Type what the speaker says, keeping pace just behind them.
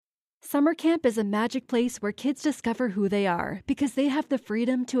Summer camp is a magic place where kids discover who they are because they have the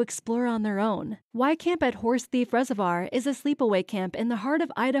freedom to explore on their own. Y Camp at Horse Thief Reservoir is a sleepaway camp in the heart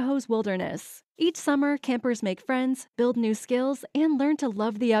of Idaho's wilderness. Each summer, campers make friends, build new skills, and learn to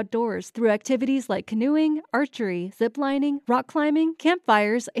love the outdoors through activities like canoeing, archery, ziplining, rock climbing,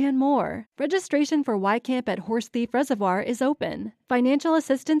 campfires, and more. Registration for Y Camp at Horse Thief Reservoir is open. Financial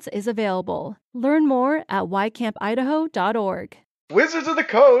assistance is available. Learn more at ycampidaho.org. Wizards of the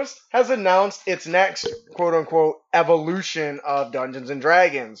Coast has announced its next quote-unquote evolution of Dungeons &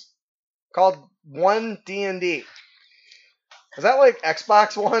 Dragons called One D&D. Is that like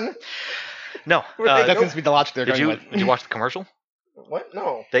Xbox One? No. That seems to be the logic they're going with. Did you watch the commercial? What?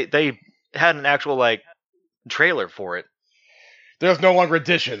 No. They had an actual trailer for it. There's no longer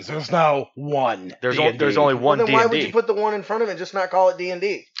editions. There's now one. There's only one then D&D. why would you put the one in front of it and just not call it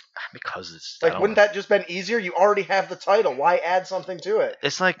D&D? Because it's wouldn't that just been easier? You already have the title. Why add something to it?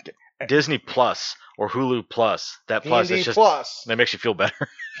 It's like Disney Plus or Hulu Plus. That plus D&D is just Plus. that makes you feel better.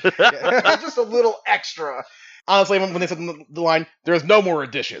 Just a little extra. Honestly, when they said the line, there's no more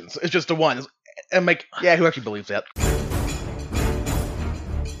editions. It's just the one. I'm like, yeah, who actually believes that?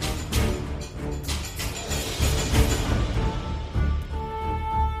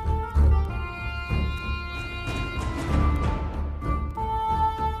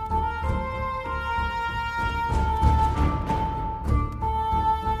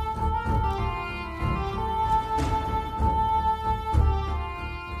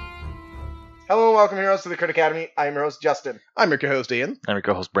 Hello and welcome, heroes, to the Crit Academy. I'm your host, Justin. I'm your co-host, Ian. I'm your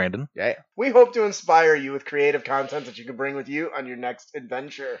co-host, Brandon. Yeah. We hope to inspire you with creative content that you can bring with you on your next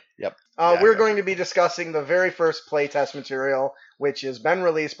adventure. Yep. We're going to be discussing the very first playtest material, which has been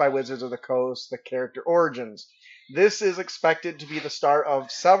released by Wizards of the Coast, the Character Origins. This is expected to be the start of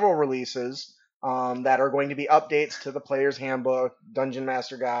several releases that are going to be updates to the Player's Handbook, Dungeon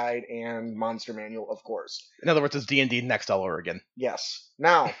Master Guide, and Monster Manual, of course. In other words, it's D&D next all over again. Yes.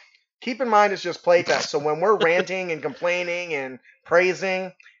 Now, keep in mind it's just playtest, so when we're ranting and complaining and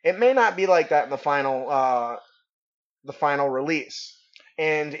praising, it may not be like that in the final release.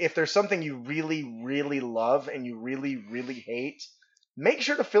 And if there's something you really, really love and you really, really hate, make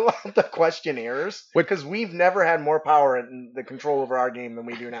sure to fill out the questionnaires, because we've never had more power in the control over our game than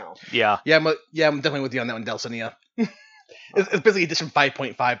we do now. Yeah. Yeah, I'm definitely with you on that one, Delcinia. It's basically edition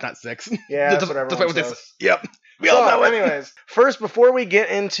 5.5, not 6. Yeah, that's what everyone says. Yep. We all know it. Anyways, first, before we get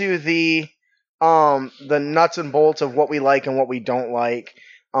into the nuts and bolts of what we like and what we don't like,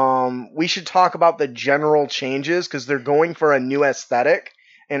 we should talk about the general changes, because they're going for a new aesthetic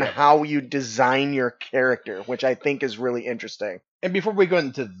and how you design your character, which I think is really interesting. And before we go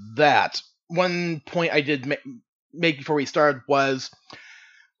into that, one point I did make before we started was,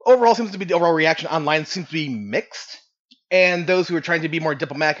 overall seems to be the overall reaction online seems to be mixed. And those who are trying to be more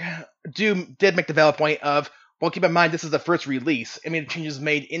diplomatic did make the valid point of, well, keep in mind, this is the first release. I mean, the changes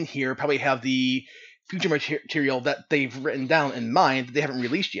made in here probably have the future material that they've written down in mind that they haven't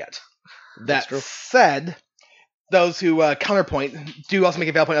released yet. That said, those who counterpoint do also make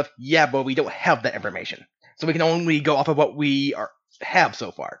a valid point of, yeah, but we don't have that information. So we can only go off of what we have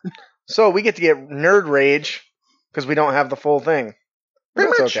so far. So we get to get nerd rage because we don't have the full thing. Pretty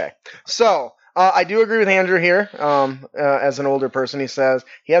That's much. okay. So, I do agree with Andrew here. As an older person, he says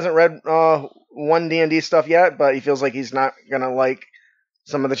he hasn't read one D&D stuff yet, but he feels like he's not going to like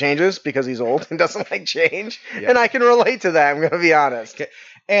some of the changes because he's old and doesn't like change. Yeah. And I can relate to that, I'm going to be honest. Okay.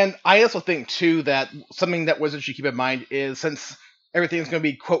 And I also think, too, that something that Wizards should keep in mind is, since everything's going to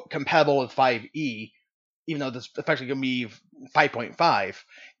be, quote, compatible with 5e, even though this is actually going to be 5.5,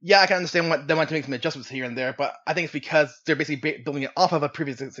 yeah, I can understand what they want to make some adjustments here and there, but I think it's because they're basically building it off of a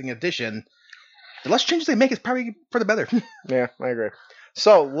previous edition. The less changes they make is probably for the better. Yeah, I agree.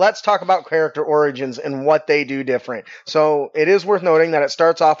 So let's talk about Character Origins and what they do different. So it is worth noting that it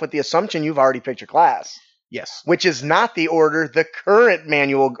starts off with the assumption you've already picked your class. Yes. Which is not the order the current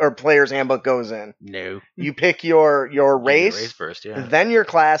manual or Player's Handbook goes in. No. You pick your race first, yeah. Then your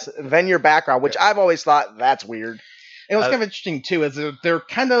class, then your background, which I've always thought that's weird. And what's kind of interesting, too, is they're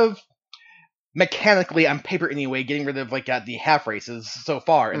kind of mechanically, on paper anyway, getting rid of the half races so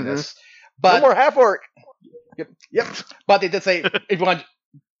far in this. But, no more half orc. Yep. But they did say, if you want,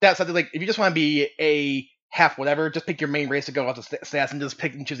 that said, if you just want to be a half whatever, just pick your main race to go off the stats and just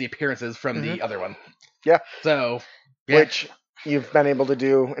pick and choose the appearances from the other one. Yeah. So, yeah. Which you've been able to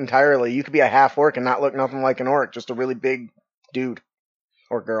do entirely. You could be a half orc and not look nothing like an orc, just a really big dude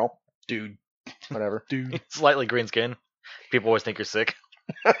or girl. Dude. Whatever. Dude. Slightly green skin. People always think you're sick.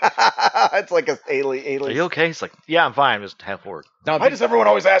 It's like a alien. Are you okay? He's like, yeah, I'm fine. I'm just half work. Now, Why does everyone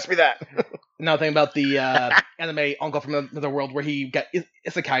always ask me that? now think about the anime Uncle from Another World where he got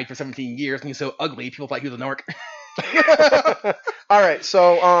isekai for 17 years and he's so ugly, people thought he was an orc. All right,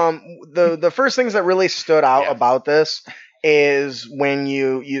 so the first things that really stood out Yeah. about this is when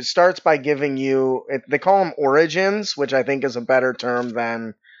you starts by giving you they call them origins, which I think is a better term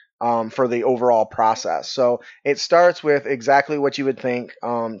than for the overall process. So it starts with exactly what you would think,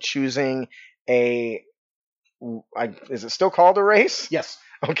 choosing is it still called a race? Yes,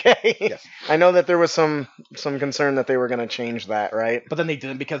 Okay. Yes. I know that there was some concern that they were going to change that, right? but then they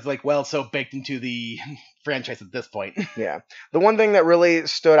didn't because, like, well, it's so baked into the franchise at this point. Yeah. The one thing that really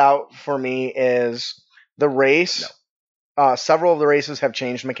stood out for me is the race. Several of the races have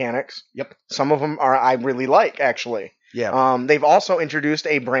changed mechanics. Yep. Some of them I really like, actually. Yeah. They've also introduced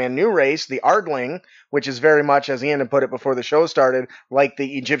a brand new race, the Ardling, which is very much, as Ian had put it before the show started, like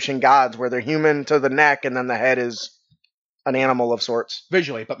the Egyptian gods, where they're human to the neck and then the head is an animal of sorts.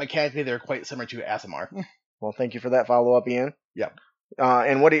 Visually, but mechanically, they're quite similar to Asimar. Well, thank you for that follow-up, Ian. Yeah.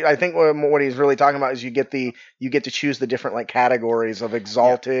 And I think what he's really talking about is you get to choose the different like categories of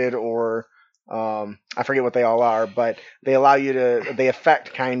exalted or I forget what they all are, but they allow you they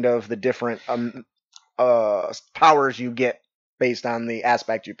affect kind of the different powers you get based on the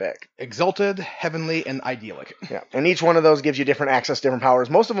aspect you pick. Exalted, heavenly, and idyllic. Yeah, and each one of those gives you different access, different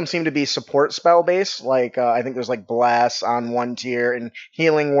powers. Most of them seem to be support spell based. Like I think there's like bless on one tier and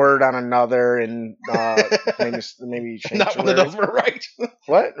healing word on another, and maybe Not one of those were right.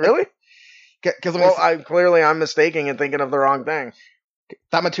 What really? Because Well, I'm mistaken and thinking of the wrong thing.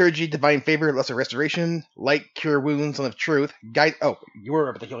 Thaumaturgy, divine favor, lesser restoration, light, cure wounds, son of truth, guide. Oh, you were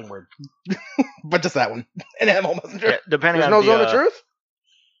up at the healing word, but just that one. And animal messenger. Yeah, depending There's on no the, zone of truth,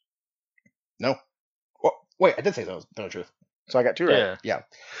 No. Well, wait, I did say zone of truth. so I got two right. Yeah.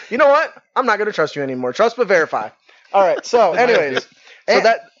 You know what? I'm not going to trust you anymore. Trust but verify. All right. So, anyways,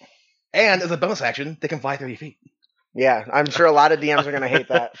 And as a bonus action, they can fly 30 feet. yeah, I'm sure a lot of DMs are going to hate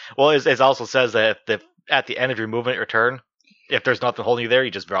that. Well, it also says that if at the end of your movement or turn, if there's nothing holding you there,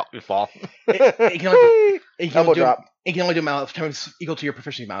 you just you fall. It can only Double do, drop. It can only do amount of times equal to your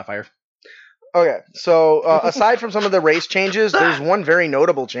proficiency modifier. Okay, so aside from some of the race changes, there's one very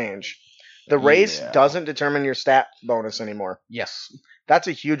notable change. The race Yeah. doesn't determine your stat bonus anymore. Yes. That's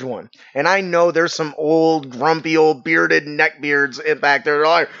a huge one. And I know there's some grumpy old bearded neckbeards back there. They're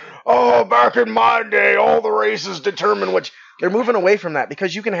like, oh, back in my day, all the races determine which. They're moving away from that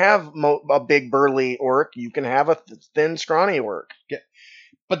because you can have a big burly orc. You can have a thin, scrawny orc.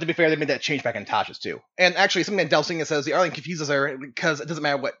 But to be fair, they made that change back in Tasha's too. And actually, something that Delsinga says, the Arling confuses her because it doesn't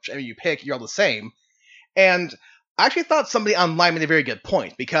matter what you pick, you're all the same. And I actually thought somebody online made a very good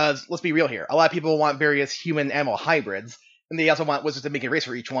point because, let's be real here, a lot of people want various human-animal hybrids, and they also want wizards to make a race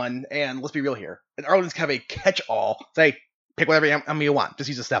for each one, and let's be real here. And Arling's kind of a catch-all. Say, pick whatever animal you want, just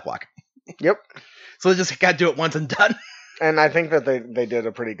use a step block. Yep. So they just gotta do it once and done. And I think that they did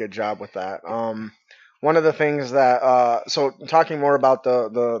a pretty good job with that. One of the things that so talking more about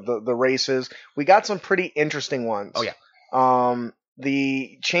the races, we got some pretty interesting ones. Oh, yeah.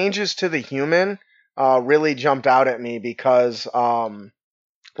 The changes to the human really jumped out at me because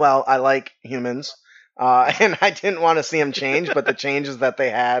well, I like humans. And I didn't want to see them change, but the changes that they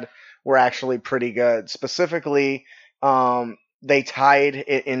had were actually pretty good. Specifically, they tied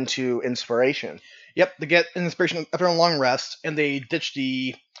it into inspiration. Yep, they get an inspiration after a long rest, and they ditch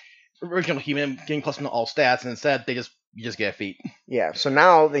the original human getting plus 1 to all stats, and instead you just get a feat. Yeah, so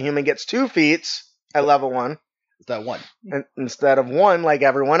now the human gets 2 feats at level 1 Instead of 1. instead of 1 like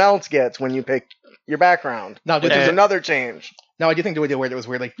everyone else gets when you pick your background, Now, which is another change. Now, I do think the way they worded it was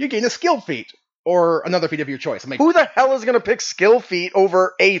weird. Like, you gain a skill feat, or another feat of your choice. I'm like, Who the hell is going to pick skill feat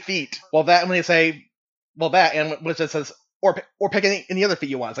over a feat? well, that, and when they say, well, that, and when it just says, or pick any other feat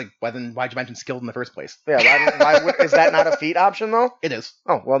you want, it's like, why'd you mention skilled in the first place? Yeah, why is that not a feat option, though? It is.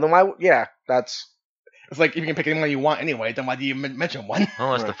 Oh, well, then why? Yeah, that's... It's like, if you can pick anyone you want anyway, then why do you mention one? Oh,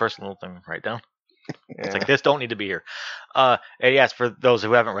 that's Right. the first little thing to write down. Yeah. It's like, this don't need to be here. And yes, for those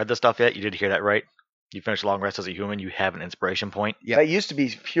who haven't read this stuff yet, you did hear that right. You finish a long rest as a human, you have an inspiration point. Yep. That used to be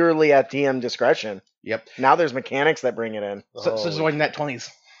purely at DM discretion. Yep. Now there's mechanics that bring it in. So just avoiding that 20s.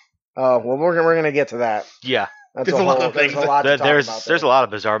 Oh, well, we're going to get to that. Yeah. That's There's a lot of there's things. a lot to talk There's about there's there. a lot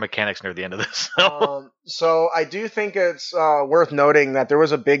of bizarre mechanics near the end of this. So I do think it's worth noting that there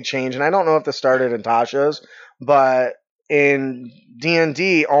was a big change, and I don't know if this started in Tasha's, but in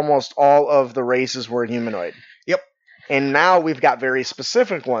D&D, almost all of the races were humanoid. Yep. And now we've got very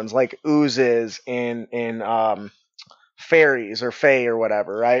specific ones, like oozes in fairies or fae or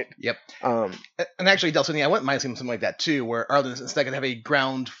whatever, right? Yep. Um, And actually, Delsini, I wouldn't mind seeing something like that too, where Arden's instead going to have a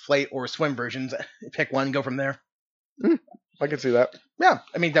ground, flight, or swim versions. Pick one, go from there. I can see that. Yeah,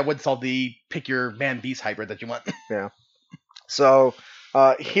 I mean that would solve the pick your man-beast hybrid that you want. So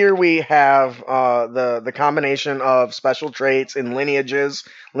here we have the combination of special traits and lineages.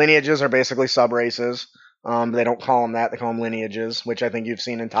 Lineages are basically sub-races. They don't call them that. They call them lineages, which I think you've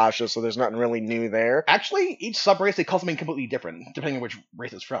seen in Tasha, so there's nothing really new there. Actually, each sub-race, they call something completely different, depending on which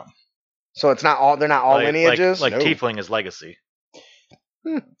race it's from. So it's not all. They're not all lineages. Like No. Tiefling is legacy.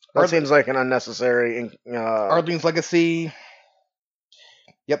 That seems like an unnecessary. Ardling's Legacy.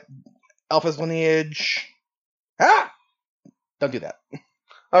 Yep. Alpha's Lineage. Don't do that.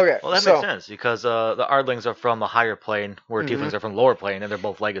 Okay, Well, that so makes sense because the Ardlings are from the higher plane, where Tieflings are from lower plane, and they're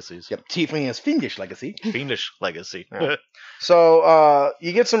both legacies. Yep. Tiefling is Fiendish Legacy. Fiendish legacy. Yeah. So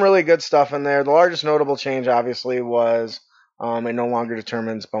you get some really good stuff in there. The largest notable change, obviously, was it no longer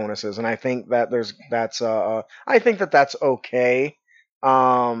determines bonuses, and I think that that's okay.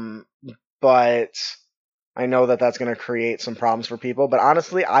 But I know that that's going to create some problems for people. But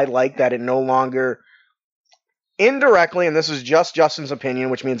honestly, I like that it no longer indirectly, and this is just Justin's opinion,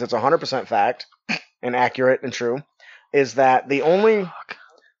 which means it's 100% fact and accurate and true, is that the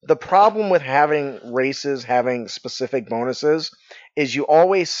problem with having races having specific bonuses is you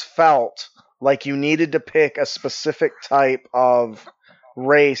always felt like you needed to pick a specific type of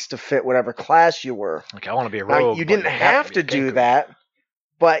race to fit whatever class you were. Like, I want to be a Now, rogue. you but didn't have be to a do Kenku. that,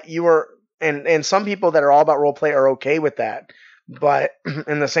 but you were, and some people that are all about roleplay are okay with that. But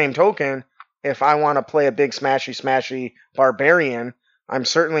in the same token, if I want to play a big smashy barbarian, I'm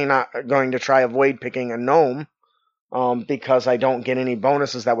certainly not going to try avoid picking a gnome, because I don't get any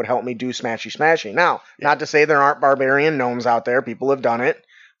bonuses that would help me do smashy. Now, not to say there aren't barbarian gnomes out there. People have done it,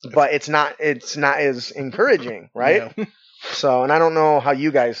 but it's not as encouraging, right? Yeah. So, and I don't know how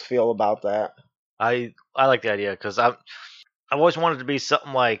you guys feel about that. I like the idea because I've always wanted to be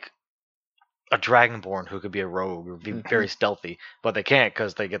something like a Dragonborn who could be a rogue or be very stealthy, but they can't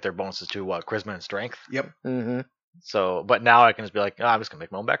because they get their bonuses to charisma and strength. Yep. Mm-hmm. So, but now I can just be like, I'm just gonna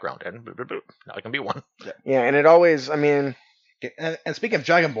make my own background, and boop, boop, boop. Now I can be one. Yeah, and it always, I mean, Okay, and speaking of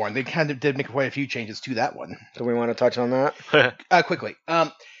Dragonborn, they kind of did make quite a few changes to that one. do we want to touch on that? Quickly.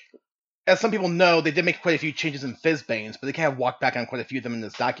 As some people know, they did make quite a few changes in Fizzbanes, but they kind of walked back on quite a few of them in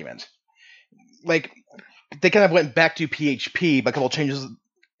this document. Like, they kind of went back to PHP, but a couple of changes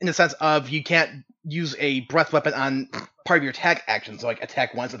in the sense of you can't use a breath weapon on part of your attack action, so like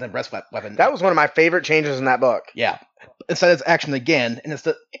attack once and then breath weapon. That was one of my favorite changes in that book. Yeah. Instead it's action again,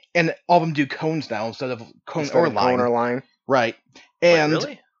 and all of them do cones now instead of cone Instead or of line. cone or line. Right. Wait, And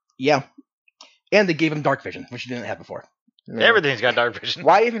really? yeah. And they gave him dark vision, which you didn't have before. Yeah. Everything's got dark vision.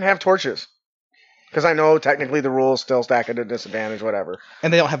 Why even have torches? Because I know technically the rules still stack at a disadvantage, whatever.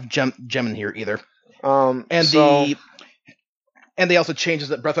 And they don't have gem in here either. And And they also changed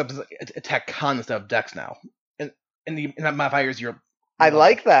that breath weapons attack con instead of dex now. And that modifier is your I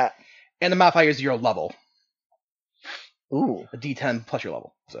like that. and the modifier is your level. Ooh, A D10 plus your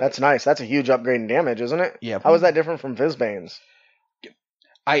level. So that's nice. That's a huge upgrade in damage, isn't it? yeah. How is that different from Fizzbanes?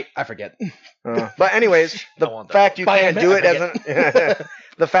 I forget. But anyways, the I want that. fact you By can't a do it minute, as an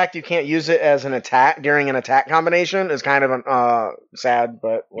the fact you can't use it as an attack during an attack combination is kind of sad.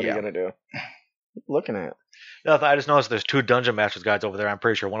 But what are Yeah. you gonna do? Looking at. No, I just noticed there's 2 Dungeon Masters guides over there. I'm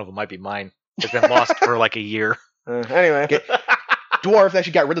pretty sure one of them might be mine. It's been lost for like a year. Anyway, Dwarf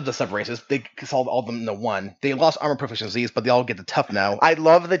actually got rid of the sub races. They solved all of them into one. They lost armor proficiencies, but they all get the tough now. I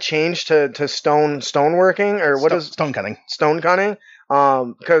love the change to stoneworking, or what is stone cutting? stone cutting,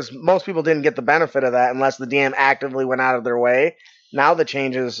 because most people didn't get the benefit of that unless the DM actively went out of their way. Now the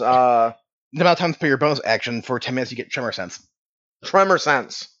changes, The amount of times per your bonus action for 10 minutes you get tremor sense. tremor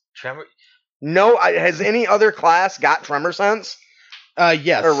sense. Tremor. No, has any other class got tremor sense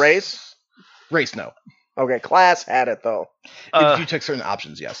Yes. or race? Race, no. Okay, class had it though, If you took certain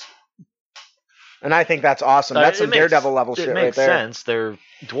options, yes. and I think that's awesome. That's some Daredevil level shit It right makes there. sense. They're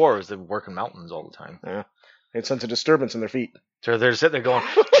dwarves. They work in mountains all the time. It sends a disturbance in their feet. So they're sitting there going,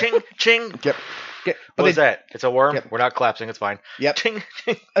 ching, ching. Yep. But What is that? It's a worm? Yep. We're not collapsing. It's fine. Yep. Ching,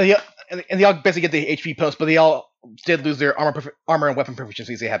 ching. And they all basically get the HP post, but they all did lose their armor and weapon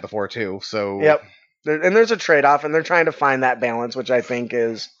proficiencies they had before too. So Yep. And there's a trade-off, and they're trying to find that balance, which I think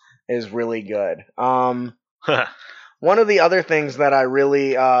is really good. One of the other things that I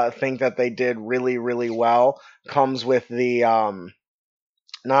really think that they did really, really well comes with the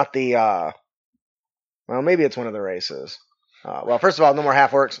well, maybe it's one of the races. Well, first of all, no more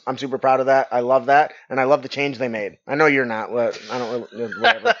half orcs. I'm super proud of that. I love that, and I love the change they made. I know you're not. I don't really,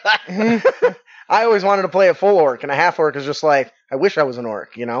 whatever. I always wanted to play a full orc, and a half orc is just like, I wish I was an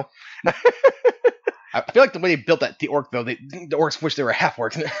orc, you know? I feel like the way they built the orc, though, the orcs wish they were half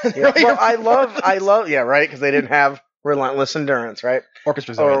orcs. Yeah, well, I love, yeah, right? Because they didn't have relentless endurance, right? Orcish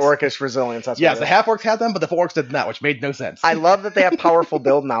resilience. Or orcish resilience. That's Yes, what the half orcs had them, but the full orcs did not, which made no sense. I love that they have powerful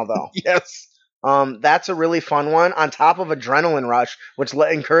build now, though. Yes. That's a really fun one. On top of Adrenaline Rush, which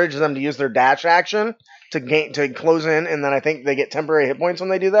encourages them to use their dash action to close in, and then I think they get temporary hit points when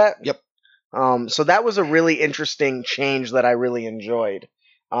they do that. Yep. So that was a really interesting change that I really enjoyed.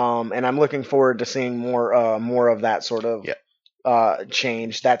 And I'm looking forward to seeing more of that sort of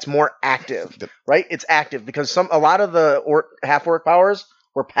change. That's more active, right? It's active because a lot of the half orc powers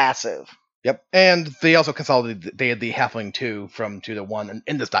were passive. Yep. And they also consolidated the halfling 2 from 2 to 1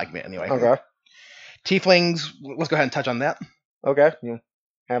 in this document anyway. Okay. Tieflings, let's go ahead and touch on that. Okay. Yeah.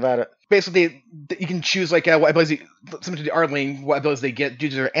 Have at it. Basically, you can choose like what abilities, similar to the Ardling, what abilities they get due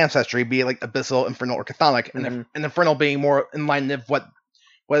to their ancestry, be it like Abyssal, Infernal, or Chthonic, and Infernal being more in line with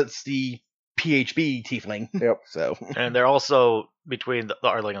what's the PHB Tiefling. Yep. So, and they're also between the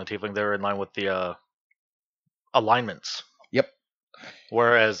Ardling and the Tiefling. They're in line with the alignments. Yep.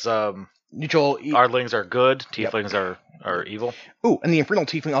 Whereas neutral Ardlings are good, Tieflings are evil. Ooh, and the Infernal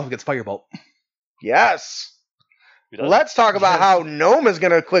Tiefling also gets Firebolt. Yes. Let's talk about how Gnome is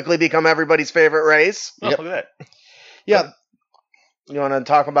going to quickly become everybody's favorite race. Oh, look at that. Yeah. You want to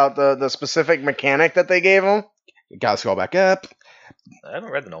talk about the specific mechanic that they gave them? You gotta scroll back up. I haven't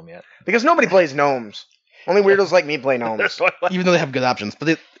read the Gnome yet. Because nobody plays gnomes. Only weirdos like me play gnomes. Even though they have good options.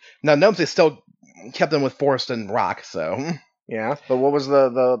 But gnomes, they still kept them with forest and rock, so. Yeah, but what was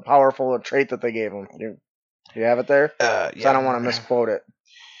the powerful trait that they gave them? Do you have it there? Yeah. I don't want to misquote it.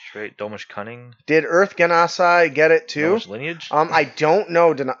 Trait, Domish Cunning. Did Earth Ganasai get it too? Domish Lineage? I don't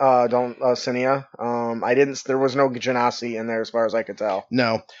know. Cinia. I didn't. There was no Genasi in there as far as I could tell.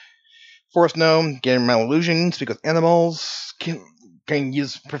 No. Forest gnome, gain mental illusion, speak with animals, can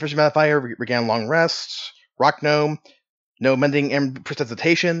use proficient modifier, regain long rest. Rock gnome, no mending and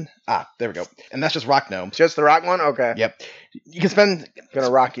precipitation. There we go. And that's just rock gnome. Just the rock one? Okay. Yep. You can spend.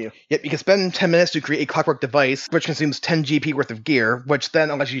 Gonna rock you. Yep. You can spend 10 minutes to create a clockwork device, which consumes 10 GP worth of gear, which then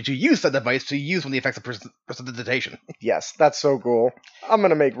allows you to use that device to use when the effects of precipitation. Yes, that's so cool. I'm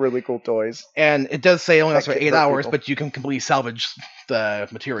gonna make really cool toys. And it does say it only lasts for 8 hours, people. but you can completely salvage the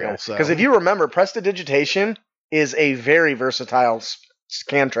material. So. Because if you remember, prestidigitation is a very versatile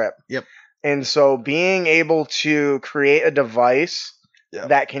cantrip. Yep. And so being able to create a device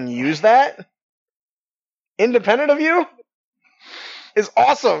that can use that, independent of you, is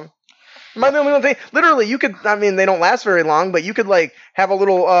awesome. Am I the only one thing? Literally, you could, they don't last very long, but you could, have a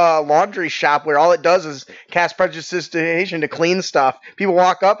little laundry shop where all it does is cast prestidigitation to clean stuff. People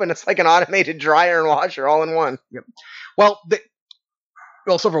walk up, and it's like an automated dryer and washer all in one. Yep. Well,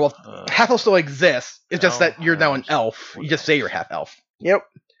 Silverwolf, half elf still exists. It's just that you're now an elf. You just say you're half elf. Yep.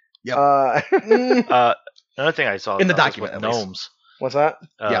 Another thing I saw in the was document, with at least. gnomes. What's that?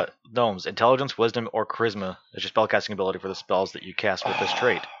 Gnomes. Intelligence, wisdom, or charisma is your spellcasting ability for the spells that you cast with this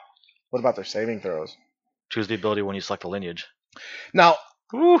trait. What about their saving throws? Choose the ability when you select a lineage. Now,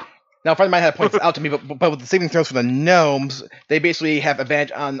 a friend of mine had pointed this out to me, but with the saving throws for the gnomes, they basically have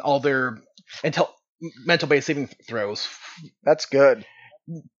advantage on all their mental-based saving throws. That's good.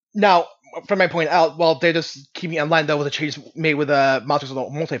 Now, from my point out, they're just keeping it in line, though, with the changes made with Monsters of the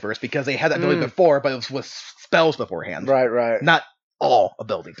Multiverse, because they had that ability before, but it was with spells beforehand. Right. Not all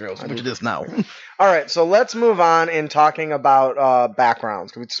ability throws, which it is now. All right, so let's move on in talking about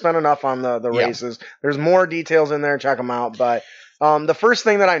backgrounds. We've spent enough on the races. There's more details in there. Check them out. But the first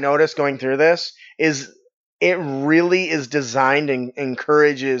thing that I noticed going through this is it really is designed and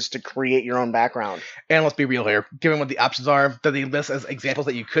encourages to create your own background. And let's be real here. Given what the options are that they list as examples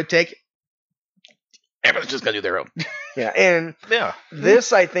that you could take, everyone's just going to do their own. Yeah, and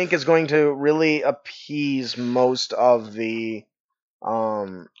this, I think, is going to really appease most of the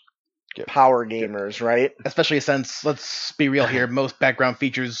power gamers, right? Especially since, let's be real here, most background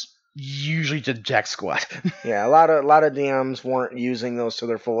features usually just jack squat. Yeah, a lot of DMs weren't using those to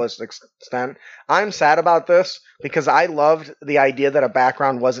their fullest extent. I'm sad about this because I loved the idea that a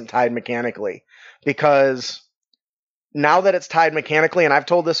background wasn't tied mechanically. Because now that it's tied mechanically, and I've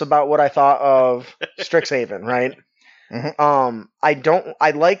told this about what I thought of Strixhaven, right? Mm-hmm.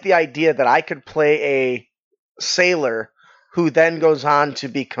 I like the idea that I could play a sailor who then goes on to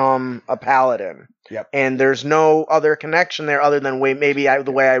become a paladin. Yep. And there's no other connection there other than the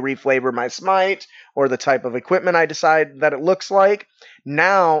way I reflavor my smite or the type of equipment I decide that it looks like.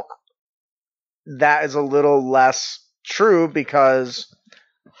 Now, that is a little less true because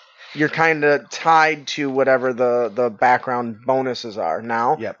you're kind of tied to whatever the background bonuses are.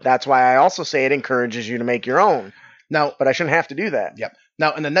 Now, Yep. that's why I also say it encourages you to make your own. Now, But I shouldn't have to do that. Yep.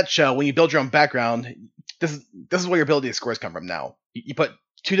 Now, in a nutshell, when you build your own background, this is where your ability scores come from. Now, you put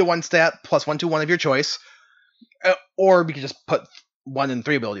 2-to-1 stat plus 1-to-1 of your choice, or we could just put 1 and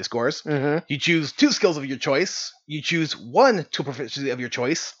 3 ability scores. Mm-hmm. You choose 2 skills of your choice. You choose 1 tool proficiency of your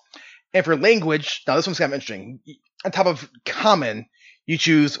choice. And for language, now this one's kind of interesting. On top of common, you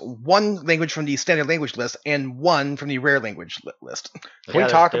choose 1 language from the standard language list and 1 from the rare language list. Can we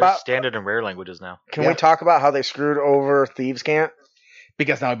talk there's about- standard and rare languages now? Can Yeah. we talk about how they screwed over Thieves' Cant?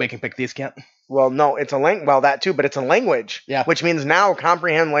 Because now everybody can pick these can't. Well, no, it's a well, that too, but it's a language. Yeah. Which means now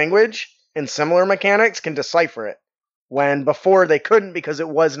comprehend language and similar mechanics can decipher it. When before they couldn't because it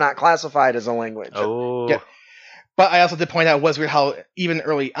was not classified as a language. Oh, Yeah. But I also did point out it was weird how even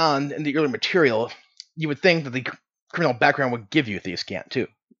early on in the early material, you would think that the criminal background would give you Thieves' Cant too,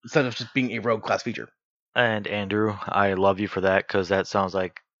 instead of just being a rogue class feature. and Andrew, I love you for that because that sounds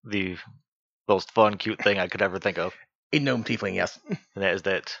like the most fun, cute thing I could ever think of. A gnome tiefling, yes. And that is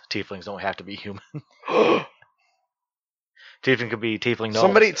that tieflings don't have to be human. Tiefling could be tiefling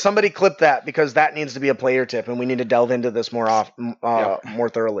gnomes. Somebody clip that because that needs to be a player tip, and we need to delve into this more more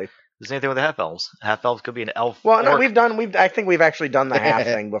thoroughly. The same thing with the half elves. Half elves could be an elf. Well, no, orc. I think we've actually done the half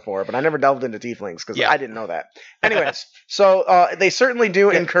thing before, but I never delved into tieflings because Yeah. I didn't know that. Anyways, so they certainly do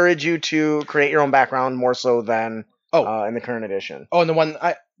encourage you to create your own background more so than in the current edition. Oh, and the one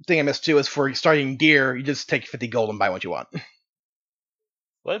thing I missed too is for starting gear, you just take 50 gold and buy what you want.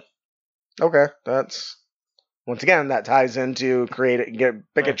 What? Okay, that's once again that ties into pick Yeah,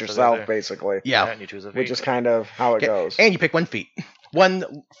 it so yourself there. basically, Yeah. And you choose a which feat. is kind of how it goes. And you pick 1 feat. One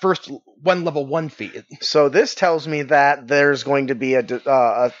level 1 feat. So this tells me that there's going to be a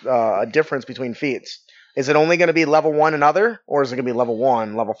difference between feats. Is it only going to be level 1 and other, or is it going to be level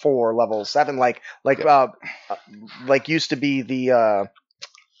 1, level 4, level 7, like used to be the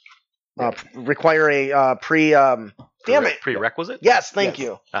require a damn it. Prerequisite? Yes, thank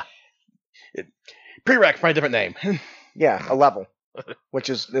Yes. you. Prereq, by a different name. Yeah, a level, which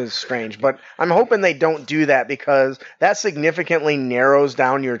is strange. But I'm hoping they don't do that because that significantly narrows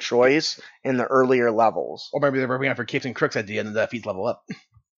down your choice in the earlier levels. Or maybe they're working on for Captain Crook's idea and the feats level up.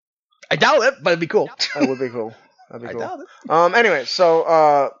 I doubt it, but it'd be cool. That would be cool. That'd be I cool. doubt it. Anyway,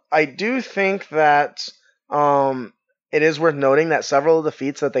 so I do think that it is worth noting that several of the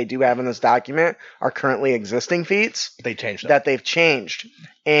feats that they do have in this document are currently existing feats They changed that they've changed.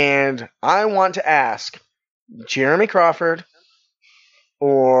 And I want to ask Jeremy Crawford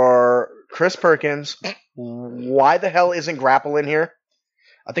or Chris Perkins, why the hell isn't grapple in here?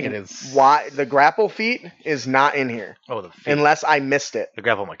 I think it is. Why the grapple feat is not in here Oh, the feat. unless I missed it The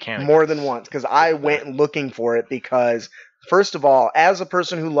grapple mechanic. more than once because I went looking for it because first of all, as a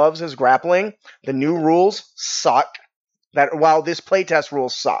person who loves his grappling, the new rules suck. This playtest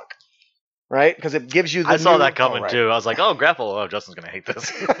rules suck, right? Because it gives you. I saw that coming Oh, right. too. I was like, oh, grapple. Oh, Justin's going to hate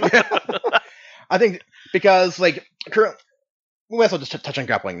this. I think because, like, we might as well just touch on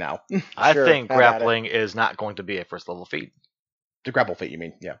grappling now. I Sure, think have at it. grappling is not going to be a first level feat. The grapple feat, you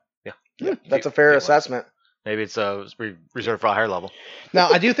mean? Yeah. That's a fair assessment. Maybe it's reserved for a higher level. Now,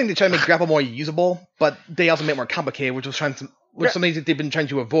 I do think they try to make grapple more usable, but they also make it more complicated, which something that they've been trying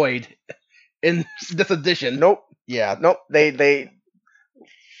to avoid in this edition. Nope. Yeah. Nope.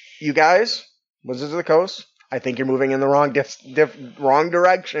 You guys, Wizards of the Coast, I think you're moving in the wrong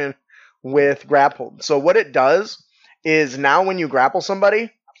direction with grapple. So what it does is now when you grapple somebody,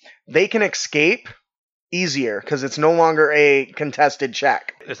 they can escape easier because it's no longer a contested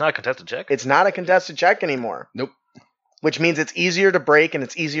check. It's not a contested check. It's not a contested check anymore. Nope. Which means it's easier to break and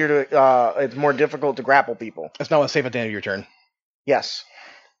it's it's more difficult to grapple people. It's now a save at the end of your turn. Yes.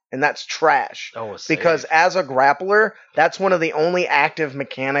 And that's trash. Oh, a Because save. as a grappler, that's one of the only active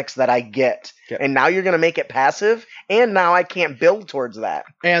mechanics that I get. Yeah. And now you're going to make it passive, and now I can't build towards that.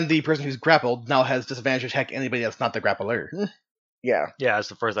 And the person who's grappled now has disadvantage to attack anybody that's not the grappler. Yeah. Yeah, that's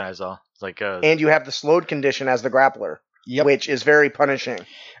the first thing I saw. It's like, And you have the slowed condition as the grappler, Yep. which is very punishing.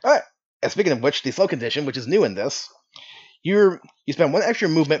 And speaking of which, the slow condition, which is new in this, you spend 1 extra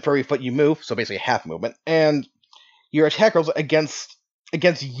movement for every foot you move, so basically half movement, and your attack rolls against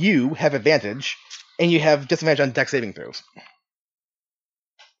you have advantage, and you have disadvantage on dex saving throws.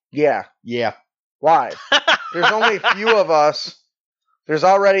 Yeah. Yeah. Why? There's only a few of us. There's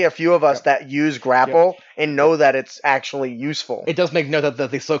already a few of us that use grapple and know that it's actually useful. It does make note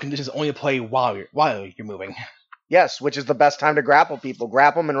that the slow conditions only apply while you're moving. Yes, which is the best time to grapple people.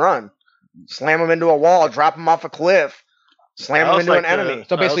 Grapple them and run. Slam them into a wall. Drop them off a cliff. Slam them into an enemy.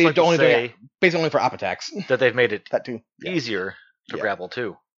 So basically, I also like to basically only for op attacks. that they've made it That too. easier to Yeah. grapple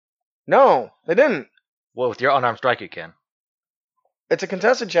too. No, they didn't. Well, with your unarmed strike, you can. It's a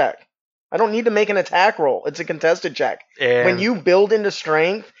contested check. I don't need to make an attack roll. It's a contested check. And When you build into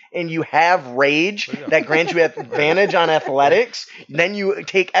strength and you have rage that grants you advantage on athletics, then you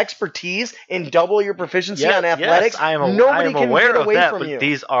take expertise and double your proficiency on athletics. yes, I am Nobody can aware get of away that, from but you.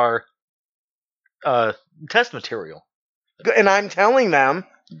 these are test material. And I'm telling them,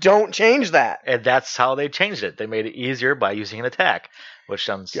 don't change that. And that's how they changed it. They made it easier by using an attack, which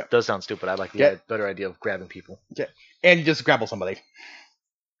does sound stupid. I like the better idea of grabbing people. And you just grapple somebody.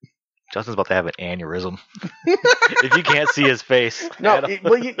 Justin's about to have an aneurysm. If you can't see his face. No,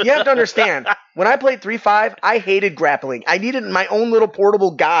 well, you have to understand. When I played 3.5, I hated grappling. I needed my own little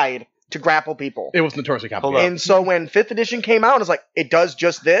portable guide to grapple people. It was notoriously Hold complicated. up. And so when 5th edition came out, I was like, it does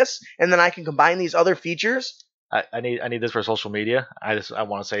just this, and then I can combine these other features. I need this for social media. I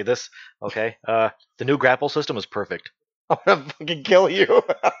want to say this. Okay. The new grapple system is perfect. I'm gonna fucking kill you.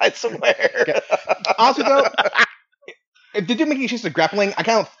 I swear. Okay. Honestly, though, if they do make any changes to grappling, I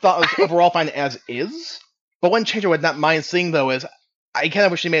kind of thought it was overall fine as is. But one change I would not mind seeing, though, is I kind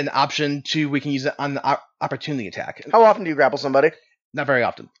of wish they made an option to we can use it on the opportunity attack. How often do you grapple somebody? Not very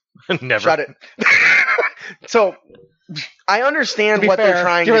often. Never. Shut it. So, I understand To be what fair, they're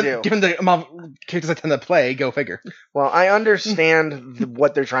trying given, to do. Given the amount of characters I tend to play, go figure. Well, I understand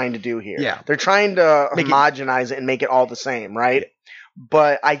what they're trying to do here. Yeah. They're trying to Make it- homogenize it and make it all the same, right?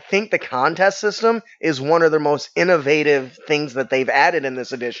 But I think the contest system is one of the most innovative things that they've added in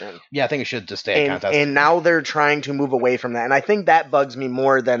this edition. Yeah, I think it should just stay a And, contest. and now they're trying to move away from that. And I think that bugs me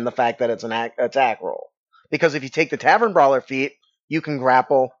more than the fact that it's an attack roll. Because if you take the Tavern Brawler feat, you can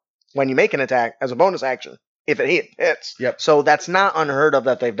grapple when you make an attack as a bonus action. If it hits. Yep. So that's not unheard of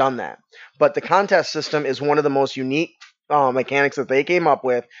that they've done that. But the contest system is one of the most unique mechanics that they came up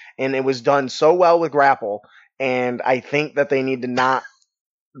with. And it was done so well with grapple. And I think that they need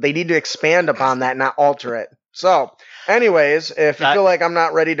to expand upon that, not alter it. So, anyways, if you feel like I'm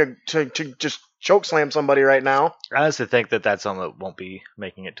not ready to just choke slam somebody right now, I honestly think that that's something that won't be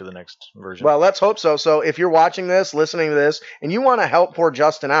making it to the next version. well, let's hope so. So if you're watching this, listening to this, and you want to help poor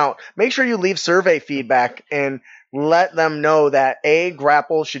Justin out, make sure you leave survey feedback and let them know that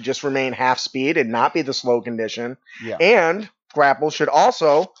grapple should just remain half speed and not be the slow condition. Yeah. And grapple should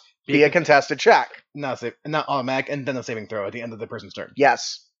also be a contested check. Not automatic, and then a saving throw at the end of the person's turn.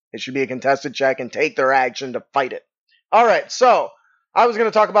 Yes, it should be a contested check and take their action to fight it. All right, so I was going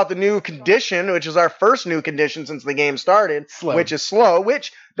to talk about the new condition, which is our first new condition since the game started, Slow. which is slow,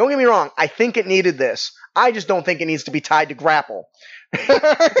 which, don't get me wrong, I think it needed this. I just don't think it needs to be tied to grapple.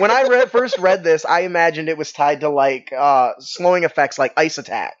 When I first read this, I imagined it was tied to like slowing effects like ice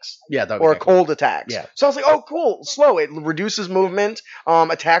attacks Yeah, that would or be cool. cold attacks. Yeah. So I was like, oh, cool, slow. It reduces movement.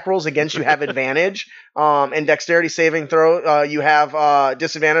 Attack rolls against you have advantage. And dexterity saving throw, you have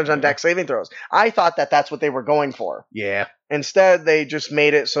disadvantage on dex saving throws. I thought that that's what they were going for. Yeah. Instead, they just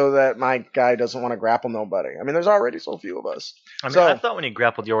made it so that my guy doesn't want to grapple nobody. I mean, there's already so few of us. I mean, so- I thought when you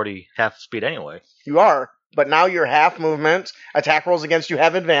grappled, you already half speed anyway. You are, but now you're half movement. Attack rolls against you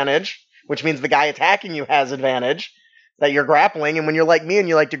have advantage, which means the guy attacking you has advantage. That you're grappling, and when you're like me and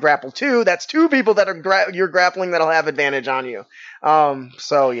you like to grapple too, that's two people that are you're grappling that'll have advantage on you.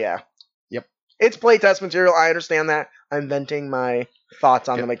 So yeah. Yep. It's playtest material. I understand that. I'm venting my thoughts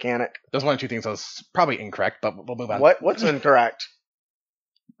on the mechanic. There's one or two things that was probably incorrect, but we'll move on. What's incorrect?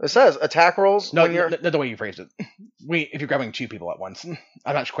 It says attack rolls No, when you're. the way you phrased it. If you're grabbing two people at once.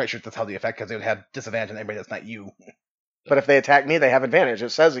 I'm not quite sure if that's how the effect, because they would have disadvantage on everybody that's not you. But if they attack me, they have advantage. It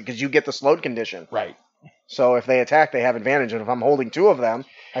says it because you get the slowed condition. Right. So if they attack, they have advantage. And if I'm holding two of them,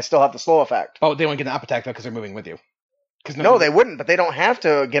 I still have the slow effect. But they won't get an up attack, though, because they're moving with you. No, they wouldn't, but they don't have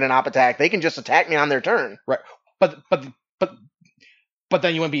to get an op attack. They can just attack me on their turn. Right. But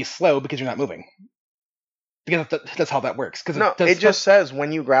then you wouldn't be slow because you're not moving. Because that's how that works. Because No, it just says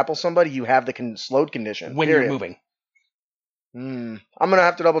when you grapple somebody, you have the slowed condition. when period. you're moving. I'm going to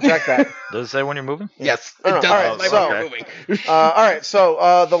have to double check that. Does it say when you're moving? Yes. Oh, It does. all right, Like so- when you're moving. All right,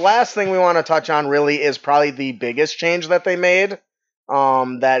 so the last thing we want to touch on really is probably the biggest change that they made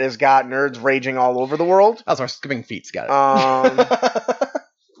that has got nerds raging all over the world. That's our skipping feats. Got it.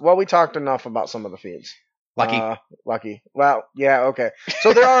 Well, we talked enough about some of the feats. Lucky. Lucky. Well, yeah, okay.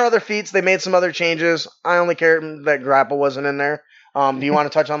 So there are other feats. They made some other changes. I only care that grapple wasn't in there. Do you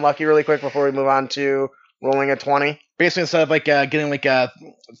want to touch on Lucky really quick before we move on to rolling a 20? Basically, instead of getting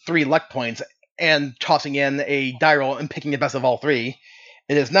 3 luck points and tossing in a die roll and picking the best of all 3,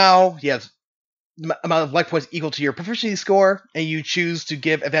 it is now you have the amount of luck points equal to your proficiency score, and you choose to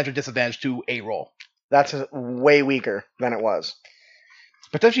give advantage or disadvantage to a roll. That's way weaker than it was.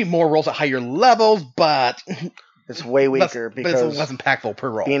 Potentially more rolls at higher levels, but It's way weaker but it's because less impactful per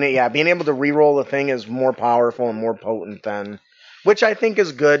roll. being able to re-roll the thing is more powerful and more potent than, which I think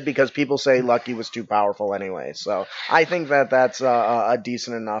is good because people say Lucky was too powerful anyway. So I think that's a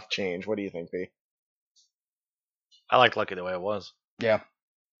decent enough change. What do you think, B? I like Lucky the way it was. Yeah.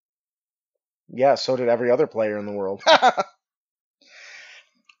 Yeah, so did every other player in the world.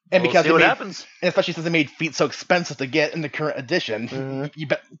 And We'll because see what happens. and especially since they made feats so expensive to get in the current edition,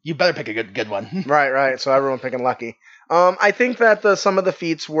 Mhm. you better pick a good one. Right. So everyone picking Lucky. I think that some of the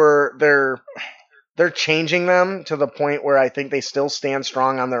feats they're changing them to the point where I think they still stand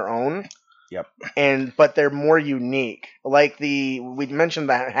strong on their own. Yep. But they're more unique. Like we mentioned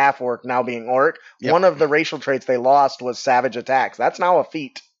that half orc now being orc. Yep. One of the racial traits they lost was savage attacks. That's now a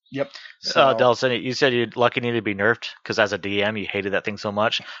feat. Yep. So Delson, you said Lucky needed to be nerfed because as a DM you hated that thing so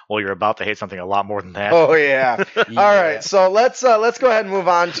much. Well, you're about to hate something a lot more than that. oh yeah. All right. So let's go ahead and move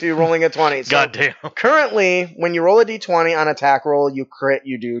on to rolling a 20. So Goddamn. currently, when you roll a d20 on attack roll, you crit,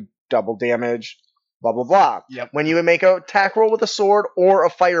 you do double damage. Blah blah blah. Yep. When you make a attack roll with a sword or a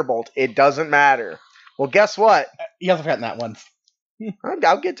firebolt, it doesn't matter. Well, guess what? You also forgotten that one.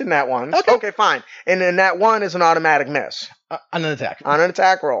 I'll get to nat one. Okay. Okay, fine. And then nat one is an automatic miss On an attack. on an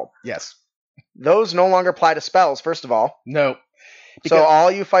attack roll. Yes. Those no longer apply to spells. First of all, No. so all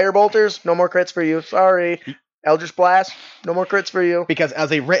you firebolters, no more crits for you. Sorry. Eldritch Blast, no more crits for you. Because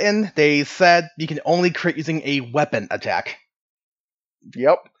as they've written, they said you can only crit using a weapon attack.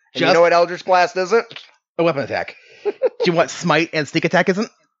 Yep. And you Just- know what Eldritch Blast isn't? A weapon attack. Do you want smite and sneak attack isn't?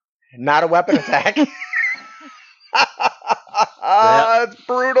 Not a weapon attack. It's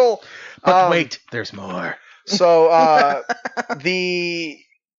brutal. But wait, there's more. So the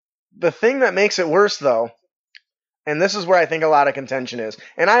thing that makes it worse, though, and this is where I think a lot of contention is,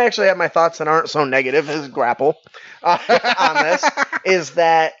 and I actually have my thoughts that aren't so negative as Grapple on this, is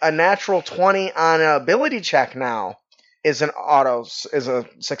that a natural 20 on an ability check now is a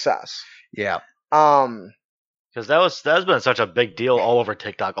success. Yeah. Because that's been such a big deal all over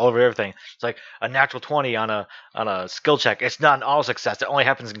TikTok, all over everything. It's like a natural 20 on a skill check. It's not an auto success. It only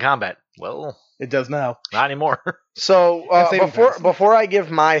happens in combat. Well, It does now. not anymore. So And saving throws. before I give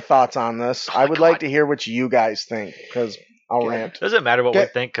my thoughts on this, Oh I my would God. like to hear what you guys think, because I'll Okay. rant. Doesn't matter what we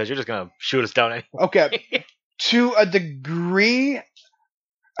Okay. think because you're just gonna shoot us down anyway. Okay. To a degree,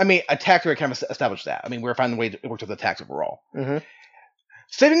 I mean, attacks we kind of established that. I mean, we're finding a way to work with attacks overall. hmm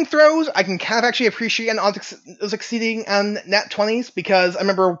Saving throws, I can kind of actually appreciate on succeeding on nat 20s because I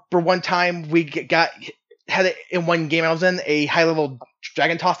remember for one time we had it in one game I was in, a high level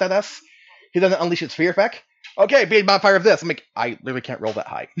dragon tossed at us. He doesn't unleash its fear effect. Okay, be a modifier of this. I'm like, I literally can't roll that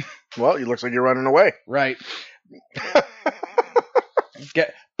high. Well, it looks like you're running away. Right.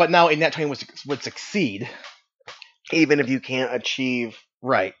 But now a nat 20 would succeed. Even if you can't achieve.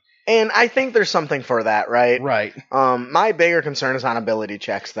 Right. And I think there's something for that, right? Right. My bigger concern is on ability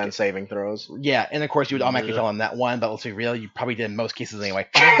checks than saving throws. Yeah, and of course you would automatically Yeah. fail on that one, but let's be real, you probably did in most cases anyway.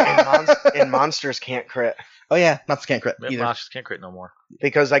 And monsters can't crit. Oh yeah, monsters can't crit Yep, either. Monsters can't crit no more.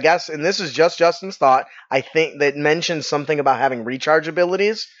 Because I guess, and this is just Justin's thought, I think that mentioned something about having recharge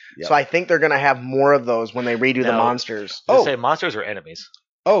abilities. Yep. So I think they're going to have more of those when they redo the No. monsters. Did it Oh. say monsters or enemies?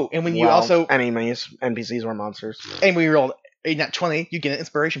 Oh, and when you Well, also enemies, NPCs or monsters. and when you roll a nat 20, you get an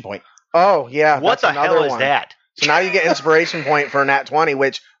inspiration point. Oh yeah, What that's the another hell is one. that? So now you get inspiration point for a nat 20,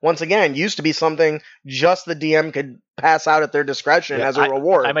 which once again used to be something just the DM could pass out at their discretion Yeah, as a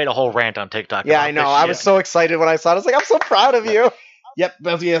reward. I made a whole rant on TikTok. yeah, about I know. this I was shit. so excited when I saw it. I was like, I'm so proud of you. Yep,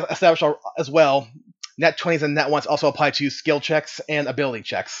 but as we established as well, nat 20s and nat 1s also apply to skill checks and ability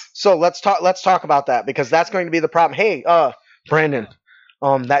checks. So let's talk about that because that's going to be the problem. Hey, Brandon,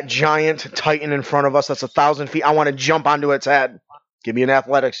 that giant titan in front of us that's 1,000 feet. I want to jump onto its head. Give me an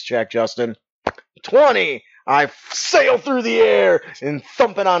athletics check, Justin. 20. I sail through the air and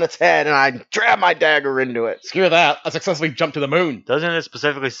thump it on its head, and I drab my dagger into it. Screw that, I successfully jumped to the moon. Doesn't it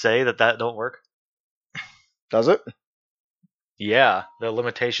specifically say that don't work? Does it? Yeah, the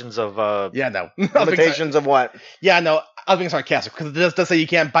limitations of Yeah, no. Limitations of what? Yeah, no, I was being sarcastic, because it does say you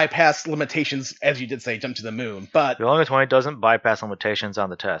can't bypass limitations, as you did say, jump to the moon, but Rolling a 20 doesn't bypass limitations on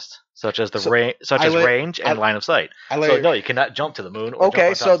the test, such as So, range and line of sight. I So later, no, you cannot jump to the moon. Or Okay, jump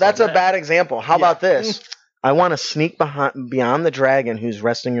on top so of that's a something bad example. How Yeah. about this? I want to sneak beyond the dragon who's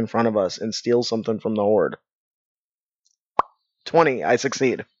resting in front of us and steal something from the horde. 20. I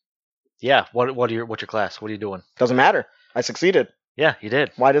succeed. Yeah. What's your class? What are you doing? Doesn't matter. I succeeded. Yeah, you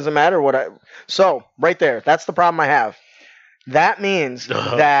did. Why does it matter what I... So, right there. That's the problem I have. That means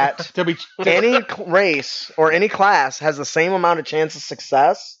that there'll be, any race or any class has the same amount of chance of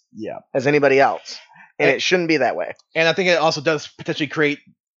success yeah, as anybody else. And it shouldn't be that way. and I think it also does potentially create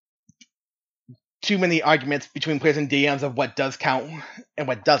too many arguments between players and DMs of what does count and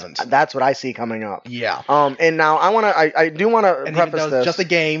what doesn't. That's what I see coming up. Yeah. And now I do want to And even preface though it's this. just a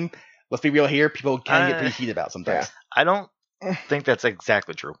game, let's be real here, people can get pretty heated about sometimes. I don't think that's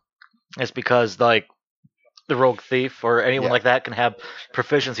exactly true. It's because like the rogue thief or anyone Yeah. like that can have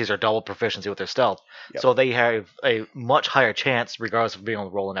proficiencies or double proficiency with their stealth. Yep. So they have a much higher chance, regardless of being able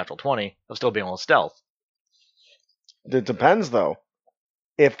to roll a natural 20, of still being able to stealth. It depends, though.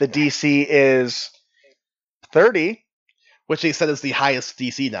 If the DC is 30, Which they said is the highest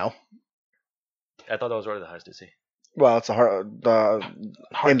DC now. I thought that was already the highest DC. well, it's a hard, Hard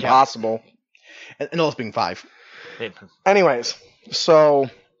cap. impossible. And all being 5. Anyways, so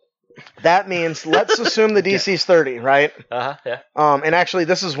that means let's assume the DC is 30, right? Yeah. And actually,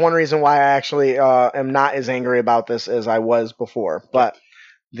 this is one reason why I actually am not as angry about this as I was before. But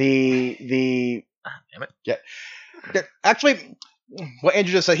the Damn it. Yeah, actually, what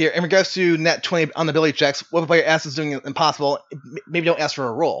Andrew just said here, in regards to net 20 on the ability checks, what the player asks is doing impossible, maybe don't ask for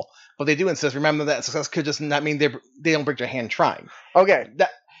a roll. But they do insist, remember that success could just not mean they don't break their hand trying. okay,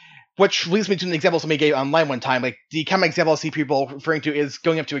 Which leads me to an example somebody gave online one time. Like, the common example I see people referring to is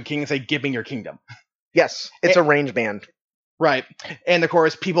going up to a king and say, give me your kingdom. yes, it's a range band. Right. And of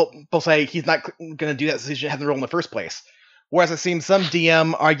course, people say he's not going to do that since he shouldn't have the roll in the first place. Whereas it seems some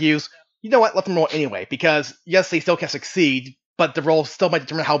DM argues, you know what, let them roll anyway, because yes, they still can succeed, but the roll still might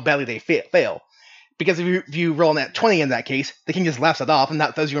determine how badly they fail. Because if you roll in that 20 in that case, the king just laughs it off and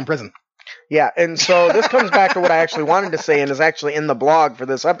that throws you in prison. Yeah, and so this comes back to what I actually wanted to say, and is actually in the blog for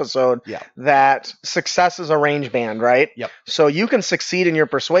this episode. Yeah. That success is a range band, right? Yep. So you can succeed in your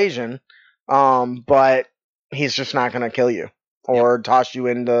persuasion, but he's just not going to kill you or toss you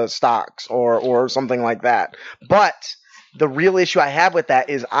into stocks or something like that. But the real issue I have with that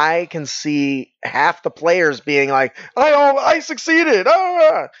is I can see half the players being like, I succeeded,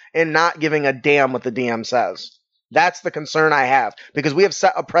 and not giving a damn what the DM says. That's the concern I have, because we have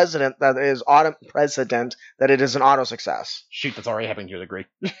set a precedent that it is an auto success. Shoot, that's already happening to a degree.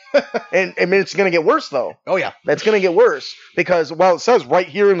 And I mean, it's going to get worse, though. Oh, yeah. It's going to get worse because, well, it says right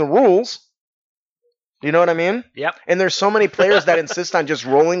here in the rules. Do you know what I mean? Yep. And there's so many players that insist on just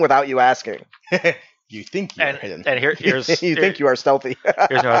rolling without you asking. You think you're hidden. And here's Think you are stealthy.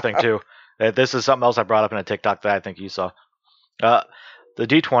 Here's another thing too. This is something else I brought up in a TikTok that I think you saw. The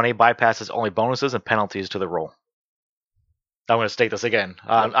D20 bypasses only bonuses and penalties to the roll. I'm going to state this again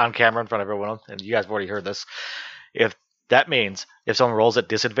on camera in front of everyone, and you guys have already heard this. If that means if someone rolls at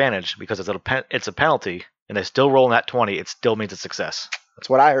disadvantage because it's a penalty and they still roll in that 20, it still means a success. That's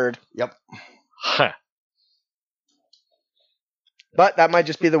what I heard. Yep. Huh. But that might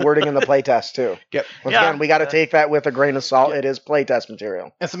just be the wording in the playtest, too. Yep. Once again, we got to take that with a grain of salt. Yeah. It is playtest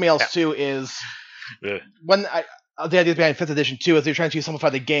material. And something else, too, is Yeah. the idea behind 5th edition, too, is they're trying to simplify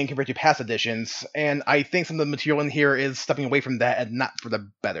the game compared to past editions. And I think some of the material in here is stepping away from that and not for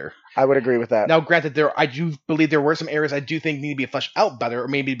the better. I would agree with that. Now, granted, I do believe there were some areas I do think need to be fleshed out better or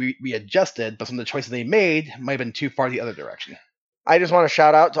maybe be readjusted, but some of the choices they made might have been too far the other direction. I just want to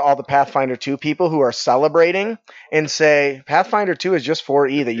shout out to all the Pathfinder 2 people who are celebrating and say, Pathfinder 2 is just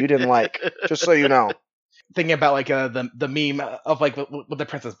 4E that you didn't like, just so you know. Thinking about like the meme of like with the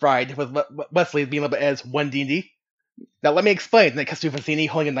Princess Bride with Wesley being labeled as 1D&D. Now let me explain. And it cuts to Vizzini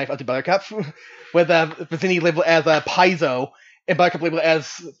holding a knife up to Buttercup, with Vizzini labeled as Paizo and Buttercup labeled as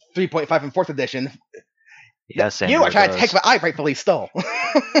 3.5 and 4th edition. Yes, You are trying to take what I rightfully stole.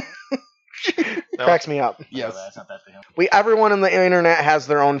 Cracks me up. Yes. That's not that to him. Everyone on the internet has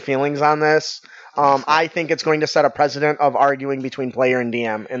their own feelings on this. I think it's going to set a precedent of arguing between player and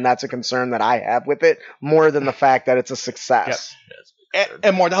DM, and that's a concern that I have with it, more than the fact that it's a success.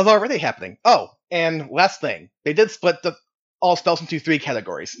 And more that's already happening. Oh, and last thing, they did split all spells into 3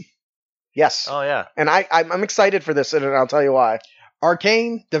 categories: Yes. Oh yeah. And I'm excited for this, and I'll tell you why.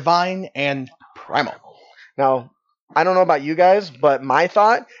 Arcane, Divine, and Primal. Now, I don't know about you guys, but my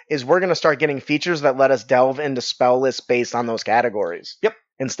thought is we're going to start getting features that let us delve into spell lists based on those categories. Yep.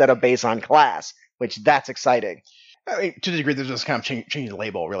 Instead of based on class, which that's exciting. I mean, to the degree they're just kind of changing the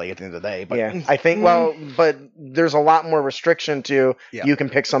label, really, at the end of the day. But Yeah, I think, but there's a lot more restriction to you can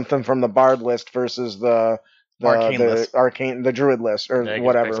pick something from the Bard list versus the Arcane list. Druid list, or Yeah, you can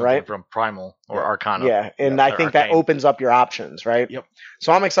whatever, pick something right? From Primal or Arcana. Yeah, and I think that Arcane. opens up your options, right? Yep.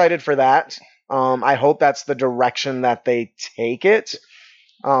 So I'm excited for that. I hope that's the direction that they take it.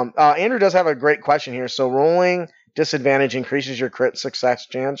 Andrew does have a great question here. So rolling disadvantage increases your crit success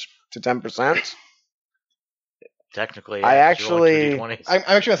chance to 10%. Technically, I yeah, 'cause you're rolling actually- 2d20s. I'm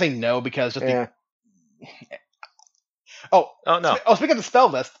actually going to say no because just Yeah. Oh no. Speaking of the spell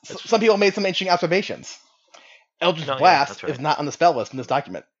list, some people made some interesting observations. Eldritch No, yeah, Blast that's right. is not on the spell list in this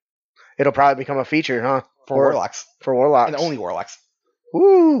document. It'll probably become a feature, huh? For Warlocks. For Warlocks. And only Warlocks.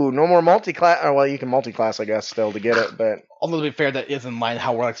 Ooh, no more multi-class. Oh, well, you can multi-class, I guess, still to get it, but Although, to be fair, that is in line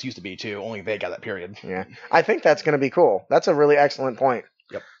how Warlocks used to be, too. Only they got that period. yeah. I think that's going to be cool. That's a really excellent point.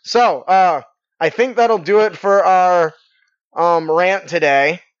 Yep. So, I think that'll do it for our rant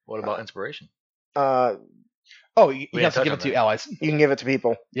today. What about inspiration? Oh, you We have to didn't give touch it on to allies. You can give it to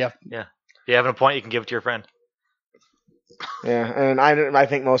people. If you have a point, you can give it to your friend. Yeah, and I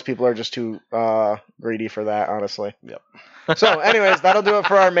think most people are just too greedy for that, honestly. Yep. So, anyways, that'll do it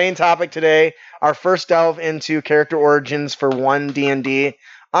for our main topic today. Our first delve into character origins for 1 D&D.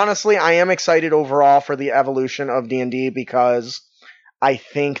 Honestly, I am excited overall for the evolution of D&D because I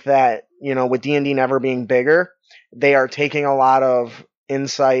think that, with D&D never being bigger, they are taking a lot of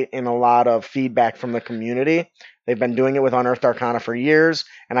insight and a lot of feedback from the community. They've been doing it with Unearthed Arcana for years,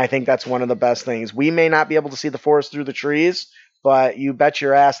 and I think that's one of the best things. We may not be able to see the forest through the trees, but you bet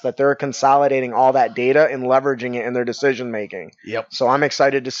your ass that they're consolidating all that data and leveraging it in their decision making. Yep. So I'm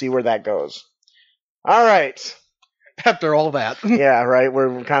excited to see where that goes. All right. After all that. Yeah, right.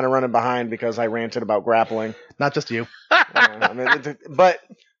 We're kind of running behind because I ranted about grappling. Not just you. But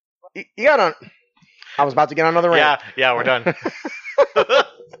you got on. I was about to get on another rant. Yeah, we're done.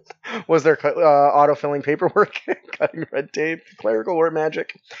 Was there autofilling paperwork, cutting red tape, clerical word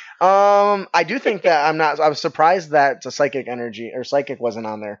magic? I do think that I was surprised that psychic energy or psychic wasn't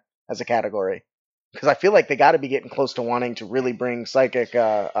on there as a category because I feel like they got to be getting close to wanting to really bring psychic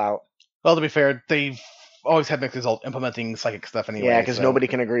out. Well, to be fair, they've always had mixed results implementing psychic stuff anyway. Yeah, because nobody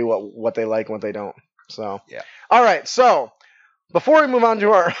can agree what they like and what they don't. So yeah. All right, so before we move on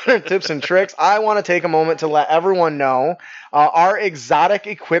to our tips and tricks, I want to take a moment to let everyone know our exotic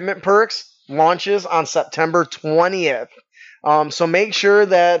equipment perks launches on September 20th. So make sure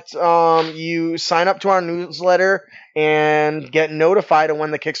that you sign up to our newsletter and get notified of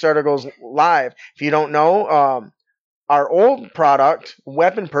when the Kickstarter goes live. If you don't know, our old product,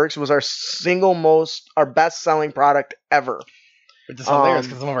 Weapon Perks, was our best-selling product ever. Which is hilarious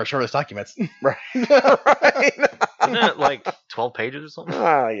because some of our shortest documents. Right. Right. Isn't it like 12 pages or something?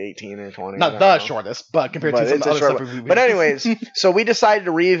 Like 18 or 20. Not the shortest, but compared to some it's of a the other short stuff we've But anyways, so we decided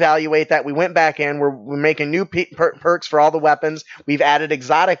to reevaluate that. We went back in. We're making new perks for all the weapons. We've added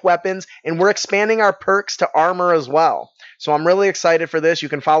exotic weapons, and we're expanding our perks to armor as well. So I'm really excited for this. You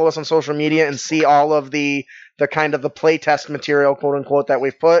can follow us on social media and see all of the kind of the playtest material, quote unquote, that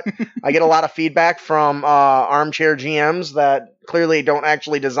we've put. I get a lot of feedback from armchair GMs that clearly don't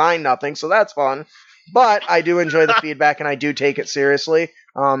actually design nothing, so that's fun. But I do enjoy the feedback, and I do take it seriously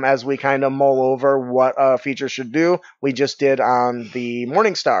as we kind of mull over what a feature should do. We just did on the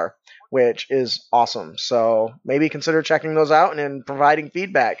Morningstar, which is awesome. So maybe consider checking those out and providing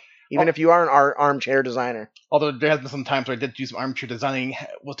feedback, even if you are an armchair designer. Although there has been some times where I did do some armchair designing,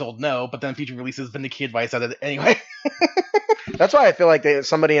 was told no, but then feature releases vindicated why I said it anyway. That's why I feel like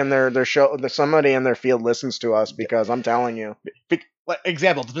somebody in their field listens to us, because I'm telling you.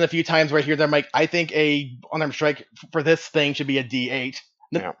 Example, there's been a few times where I hear them like, I think a unarmed strike for this thing should be a D8.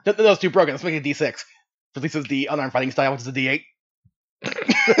 Yeah. Those two broken. Let's make it a D6. Releases the unarmed fighting style, which is a D8.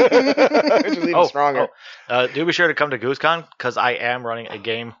 Which is even stronger. Do be sure to come to GooseCon because I am running a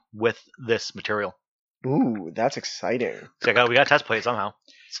game with this material. Ooh, that's exciting. So we got to test play it somehow.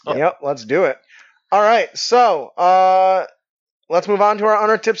 So. Yep, let's do it. All right, so let's move on to our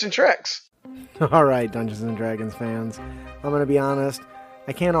honor tips and tricks. All right, Dungeons & Dragons fans. I'm going to be honest.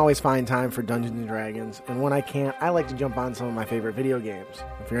 I can't always find time for Dungeons & Dragons, and when I can't, I like to jump on some of my favorite video games.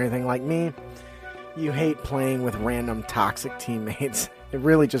 If you're anything like me, you hate playing with random toxic teammates. It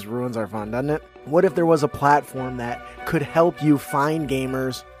really just ruins our fun, doesn't it? What if there was a platform that could help you find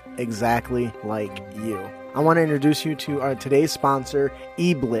gamers exactly like you? I want to introduce you to today's sponsor,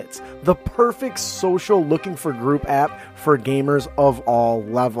 eBlitz, the perfect social looking for group app for gamers of all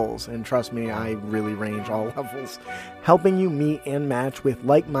levels. And trust me, I really range all levels. Helping you meet and match with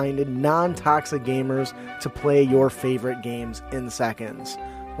like-minded, non-toxic gamers to play your favorite games in seconds.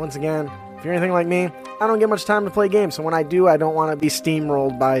 Once again, if you're anything like me, I don't get much time to play games, so when I do, I don't want to be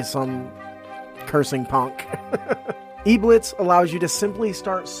steamrolled by some cursing punk. eBlitz allows you to simply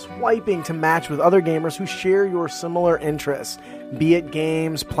start swiping to match with other gamers who share your similar interests, be it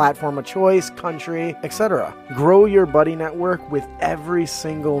games, platform of choice, country, etc. Grow your buddy network with every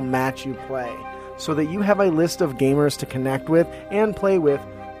single match you play, so that you have a list of gamers to connect with and play with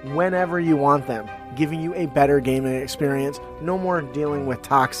whenever you want them, giving you a better gaming experience, no more dealing with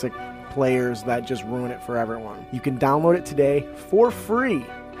toxic players that just ruin it for everyone. You can download it today for free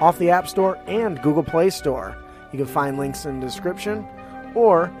off the App Store and Google Play Store. You can find links in the description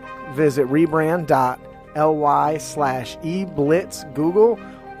or visit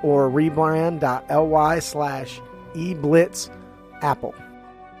rebrand.ly/eblitzgoogle or rebrand.ly/eblitzapple.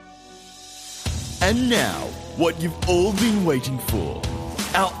 And now, what you've all been waiting for.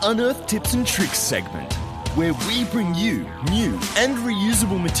 Our Unearthed Tips and Tricks segment, where we bring you new and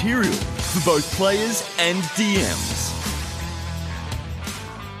reusable material for both players and DMs.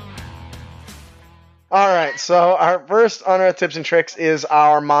 All right, so our first Unearthed Tips and Tricks is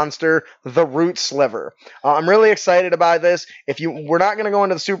our monster, the Root Sliver. I'm really excited about this. We're not going to go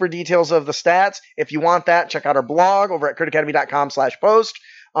into the super details of the stats. If you want that, check out our blog over at critacademy.com/post.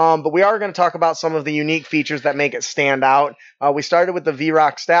 But we are going to talk about some of the unique features that make it stand out. We started with the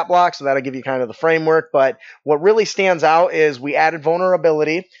VROC stat block, so that'll give you kind of the framework. But what really stands out is we added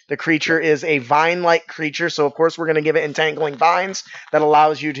vulnerability. The creature is a vine-like creature, so of course we're going to give it entangling vines that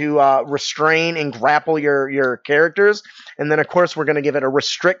allows you to restrain and grapple your characters. And then of course we're going to give it a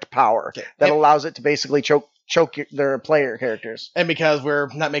restrict power that allows it to basically choke their player characters. And because we're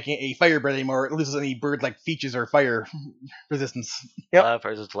not making a firebird anymore, it loses any bird-like features or fire resistance. Yep.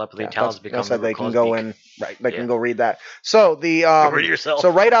 Versus telepathy, talents become they can go in. Right. They can go read that. So the read it yourself.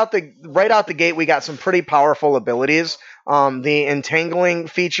 So right out the gate, we got some pretty powerful abilities. The entangling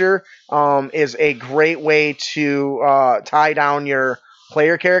feature is a great way to tie down your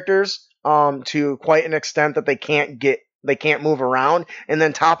player characters to quite an extent that they can't move around, and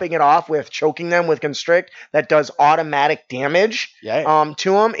then topping it off with choking them with Constrict that does automatic damage to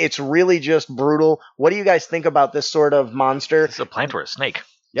them. It's really just brutal. What do you guys think about this sort of monster? It's a plant or a snake.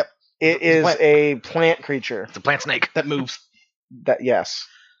 Yep. It is a plant creature. It's a plant snake. That moves. Yes.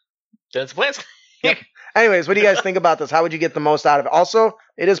 It's a plant snake. Yep. Anyways, what do you guys think about this? How would you get the most out of it? Also,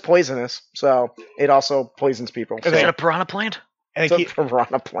 it is poisonous, so it also poisons people. Is it a piranha plant? And It's a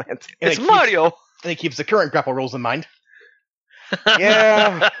piranha plant. It's Mario. And it keeps the current grapple rules in mind.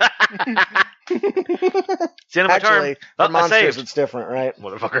 Yeah. It's the end of my Actually, turn. for monsters, I saved. it's different, right?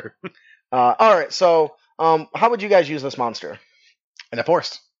 Motherfucker. All right, so how would you guys use this monster? And a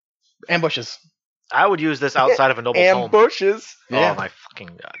forest. Ambushes. I would use this outside of a noble's home. Ambushes. Oh my fucking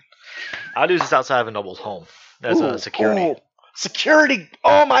god. I'd use this outside of a noble's home as a security. Ooh. Security.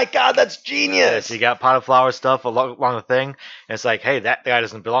 Oh my god, that's genius. Yeah, so you got potted flower stuff along the thing, and it's like, hey, that guy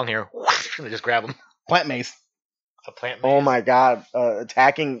doesn't belong here. And they just grab him. Plant maze. A plant maze. Oh my god,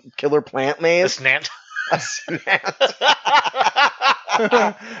 attacking killer plant A maze. snant. A snant.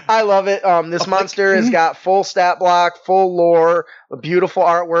 I love it. This monster has got full stat block, full lore, a beautiful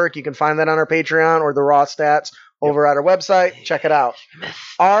artwork. You can find that on our Patreon or the raw stats over at our website. Check it out.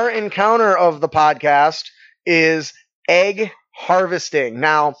 Our encounter of the podcast is egg harvesting.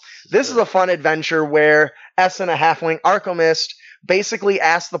 Now, this is a fun adventure where Essen, a halfling alchemist, basically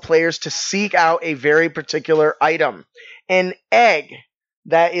asks the players to seek out a very particular item. An egg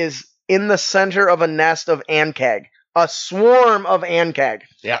that is in the center of a nest of Ankeg. A swarm of Ankeg.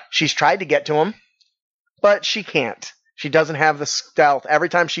 Yeah. She's tried to get to him, but she can't. She doesn't have the stealth. Every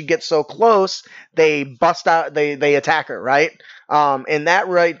time she gets so close, they bust out, they attack her, right? And that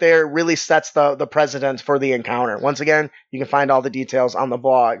right there really sets the precedent for the encounter. Once again, you can find all the details on the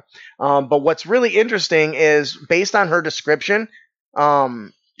blog. But what's really interesting is, based on her description,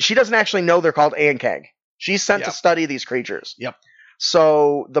 she doesn't actually know they're called Ankeg. She's sent to study these creatures. Yep.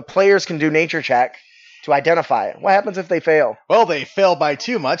 So the players can do nature check to identify it. What happens if they fail? Well, they fail by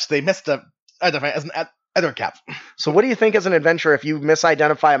too much. They missed a identify as an other cap. So what do you think as an adventurer, if you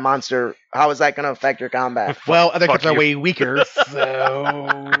misidentify a monster, how is that going to affect your combat? Well, other Fuck caps are you. way weaker, so...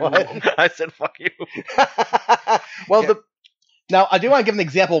 What? I said, fuck you. Well, Yeah. Now, I do want to give an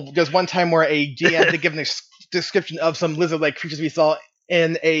example. There's one time where a GM had to give a description of some lizard-like creatures we saw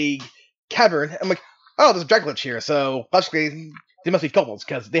in a cavern. I'm like, oh, there's a dragon lich here, so logically they must be kobolds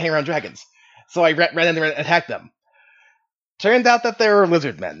because they hang around dragons. So I ran in there and attacked them. Turned out that they were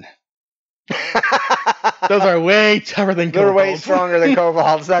lizard men. Those are way tougher than they're kobolds. way stronger than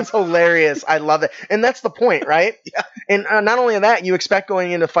kobolds. That's hilarious. I love it. And that's the point, right? Yeah. And not only that, you expect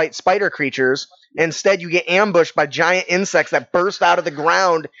going in to fight spider creatures. Instead, you get ambushed by giant insects that burst out of the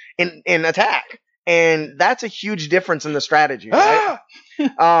ground in attack. And that's a huge difference in the strategy, right?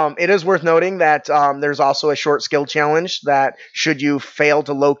 It is worth noting that there's also a short skill challenge that, should you fail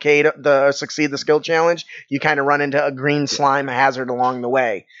to succeed the skill challenge, you kind of run into a green slime hazard along the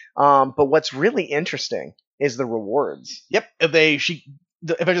way. But what's really interesting is the rewards. Yep.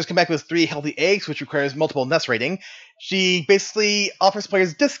 If I just come back with 3 healthy eggs, which requires multiple nest rating, she basically offers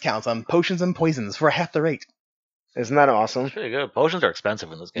players discounts on potions and poisons for half the rate. Isn't that awesome? Pretty good. Potions are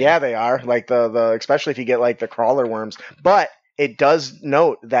expensive in this game. Yeah, they are. Like the especially if you get like the crawler worms. But it does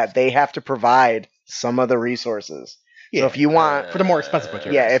note that they have to provide some of the resources. Yeah, So if you want, for the more expensive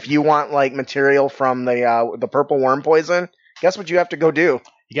materials. if you want like material from the purple worm poison, guess what you have to go do?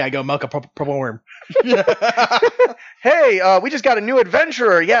 You gotta go milk a purple worm. Hey, we just got a new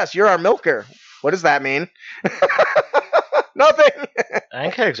adventurer. Yes, you're our milker. What does that mean? Nothing.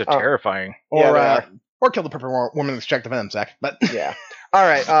 Ant eggs are terrifying. Yeah, Or kill the purple worm and extract the venom sac. But Yeah. All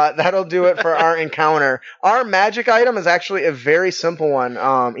right, that'll do it for our encounter. Our magic item is actually a very simple one.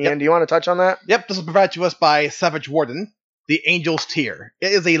 Ian, do you want to touch on that? Yep, this is provided to us by Savage Warden, the Angel's Tear.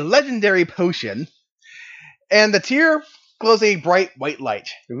 It is a legendary potion, and the tear glows a bright white light.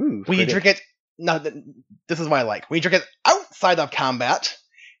 Ooh, When you drink it, this is what I like. When you drink it outside of combat,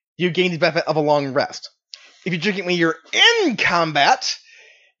 you gain the benefit of a long rest. If you drink it when you're in combat,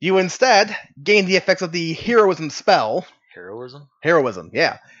 you instead gain the effects of the heroism spell. Heroism? Heroism,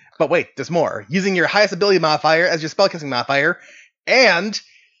 yeah. But wait, there's more. Using your highest ability modifier as your spellcasting modifier, and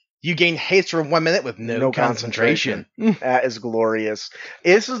you gain haste for 1 minute with no concentration. That is glorious.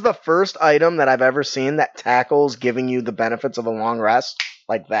 This is the first item that I've ever seen that tackles giving you the benefits of a long rest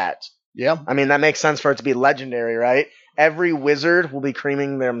like that. Yeah. I mean, that makes sense for it to be legendary, right? Every wizard will be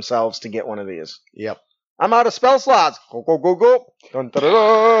creaming themselves to get one of these. Yep. I'm out of spell slots. Go, go, go, go. Dun, da,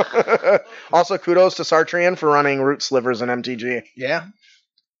 da, da. Also, kudos to Sartrian for running Root Slivers and MTG. Yeah.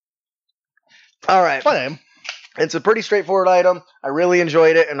 All right. Fun name. It's a pretty straightforward item. I really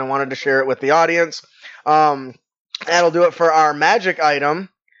enjoyed it, and I wanted to share it with the audience. That'll do it for our magic item.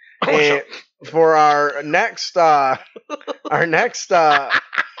 And for our next our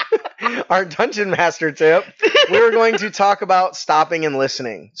Dungeon Master tip, we're going to talk about stopping and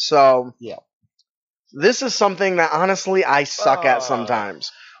listening. So, Yeah. This is something that honestly I suck at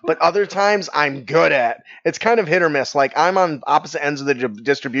sometimes, but other times I'm good at. It's kind of hit or miss. Like, I'm on opposite ends of the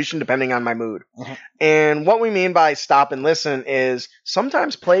distribution depending on my mood. Mhm. And what we mean by stop and listen is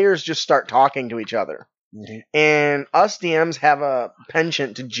sometimes players just start talking to each other. Mhm. And us DMs have a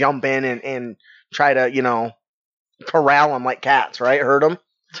penchant to jump in and try to, corral them like cats, right? Herd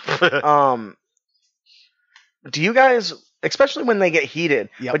them. Do you guys, especially when they get heated,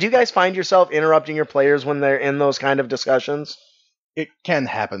 Yep. but do you guys find yourself interrupting your players when they're in those kind of discussions? It can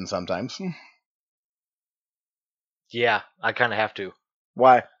happen sometimes. Yeah, I kind of have to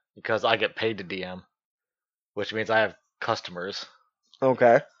Why? because I get paid to DM, which means I have customers.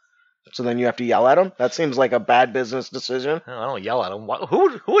 Okay. So then you have to yell at them? That seems like a bad business decision. I don't yell at them.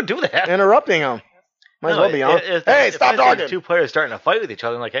 Who would do that? Interrupting them. Might as well be on. Hey, if stop I see talking! Two players starting to fight with each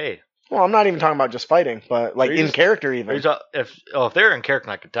other. I'm like, hey, Well, I'm not even talking about just fighting, but like Are you in just- character even. if they're in character,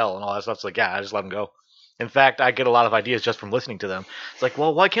 and I could tell and all that stuff. It's like, yeah, I just let them go. In fact, I get a lot of ideas just from listening to them. It's like,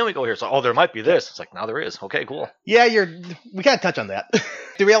 well, why can't we go here? So, oh, there might be this. It's like, now there is. Okay, cool. Yeah, we can't touch on that.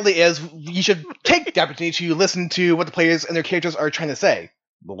 The reality is, you should take the opportunity to listen to what the players and their characters are trying to say.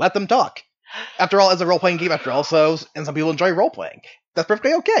 Let them talk. After all, it's a role-playing game after all, and some people enjoy role-playing. That's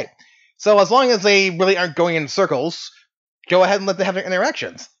perfectly okay. So as long as they really aren't going in circles, go ahead and let them have their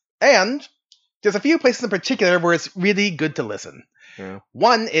interactions. And there's a few places in particular where it's really good to listen. Yeah.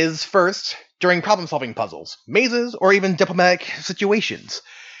 One is, first, during problem-solving puzzles, mazes, or even diplomatic situations.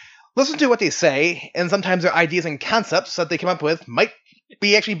 Listen to what they say, and sometimes their ideas and concepts that they come up with might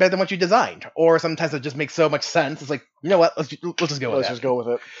be actually better than what you designed. Or sometimes it just makes so much sense, it's like, you know what, let's just go with Let's that. just go with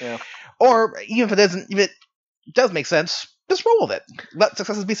it. Yeah. Or even if it does make sense, just roll with it. Let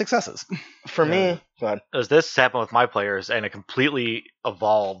successes be successes. For me, go ahead. As this happened with my players, and it completely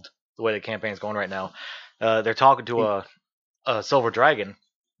evolved the way the campaign's going right now. They're talking to a silver dragon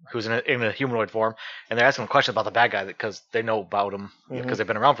who's in a humanoid form, and they're asking him questions about the bad guy because they know about him because they've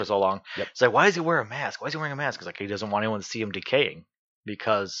been around for so long. Yep. It's like, why does he wear a mask? Why is he wearing a mask? Because like he doesn't want anyone to see him decaying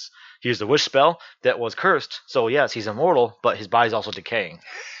because he used a wish spell that was cursed. So yes, he's immortal, but his body's also decaying.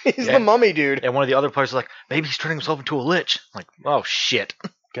 He's Yeah. the mummy dude. And one of the other players is like, maybe he's turning himself into a lich. I'm like, oh shit.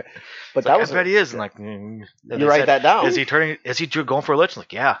 But It's that like, was I bet he is. And like, you write that down. Is he going for a lich? I'm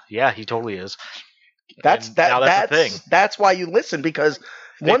like, yeah, he totally is. That's And now that's the thing. That's why you listen, because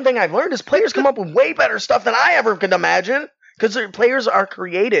one thing I've learned is players come up with way better stuff than I ever could imagine. Because their players are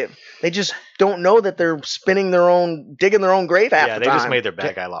creative. They just don't know that they're digging their own grave half Yeah, the they time. just made their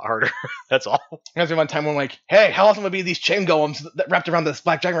bad guy a lot harder. That's all. There's one time when like, hey, how often would be these chain golems that wrapped around this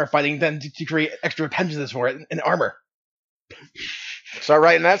black dragon we're fighting than to create extra appendages for it in armor? Start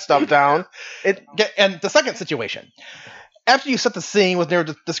writing that stuff down. And the second situation. After you set the scene with their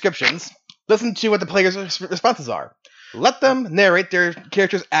descriptions, listen to what the players' responses are. Let them narrate their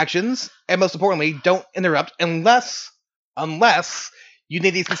characters' actions, and most importantly, don't interrupt unless you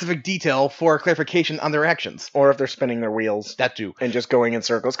need a specific detail for clarification on their actions. Or if they're spinning their wheels That too. and just going in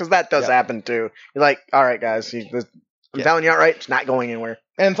circles, because that does Yeah. happen too. You're like, all right, guys, I'm Yeah. telling you outright, it's not going anywhere.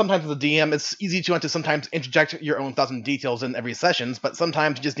 And sometimes as a DM, it's easy to want to sometimes interject your own thoughts and details in every sessions, but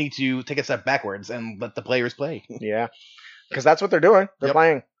sometimes you just need to take a step backwards and let the players play. Yeah. because that's what they're doing. They're Yep.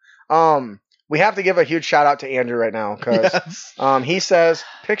 playing. We have to give a huge shout out to Andrew right now because Yes. he says,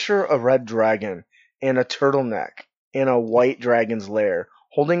 picture a red dragon in a turtleneck in a white dragon's lair,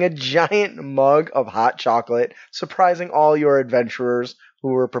 holding a giant mug of hot chocolate, surprising all your adventurers who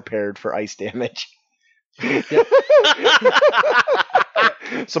were prepared for ice damage.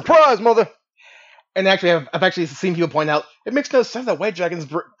 Surprise, mother! And actually, I've actually seen people point out it makes no sense that white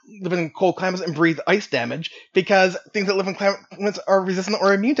dragons live in cold climates and breathe ice damage because things that live in climates are resistant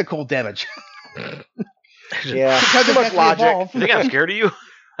or immune to cold damage. Yeah, Because too it much has to logic. evolve. You think I'm scared of you?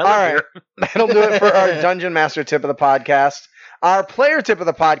 I All live right, here. that'll do it for our Dungeon Master tip of the podcast. Our player tip of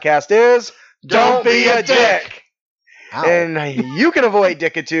the podcast is Don't be a dick. Ow. And you can avoid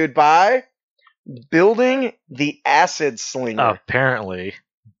dickitude by building the acid slinger. Apparently,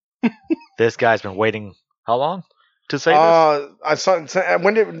 this guy's been waiting how long to say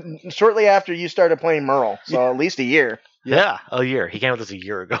Shortly after you started playing Merle, so at least a year. this? Yeah, a year. He came with us a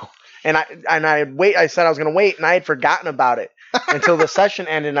year ago. And I said I was going to wait, and I had forgotten about it until the session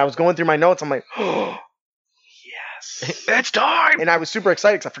ended. And I was going through my notes. I'm like, oh, yes, It's time. and I was super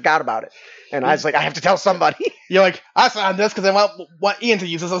excited because I forgot about it. And I was like, I have to tell somebody. You're like, I signed this because I want Ian to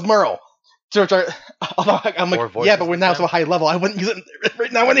use this as Merle. I'm Or like, voices yeah, but we're now instead. so high level, I wouldn't use it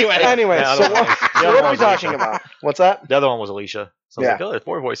right now anyway. Anyway, Yeah, so otherwise- what the are other we one's talking Alicia. about? What's that? The other one was Alicia. So I was Yeah. like, oh, there's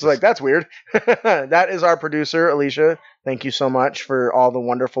 4 voices. So like, that's weird. That is our producer, Alicia. Thank you so much for all the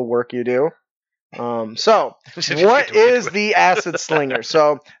wonderful work you do. So, what is the Acid Slinger?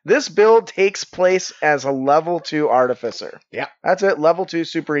 So, this build takes place as a level 2 artificer. Yeah. That's it. Level 2,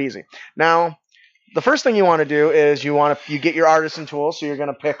 super easy. Now, the first thing you want to do is you get your artisan tools, so you're going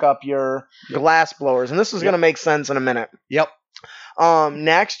to pick up your glass blowers, and this is going to make sense in a minute. Yep.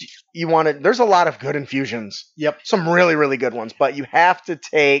 Next, you want to. There's a lot of good infusions. Yep. Some really, really good ones, but you have to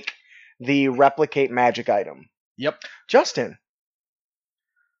take the replicate magic item. Yep. Justin,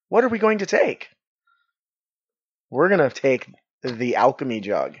 what are we going to take? We're going to take the alchemy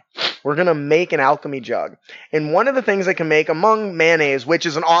jug. We're going to make an alchemy jug. And one of the things I can make among mayonnaise, which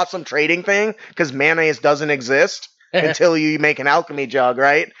is an awesome trading thing, because mayonnaise doesn't exist until you make an alchemy jug,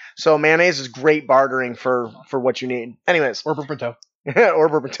 right? So mayonnaise is great bartering for what you need. Anyways. Or Bourbon. Or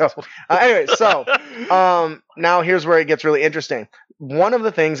bourbon toast. So now here's where it gets really interesting. One of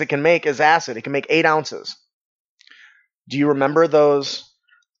the things it can make is acid. It can make 8 ounces. Do you remember those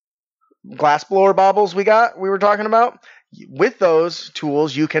glass blower baubles we were talking about? With those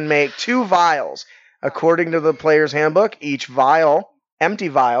tools, you can make 2 vials. According to the player's handbook, each empty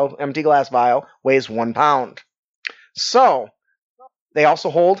glass vial, weighs 1 pound. So they also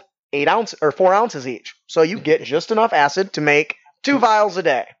hold 4 ounces each. So you get just enough acid to make 2 vials a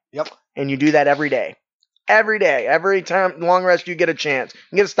day. Yep. And you do that every day. Every day. Every time long rest you get a chance. You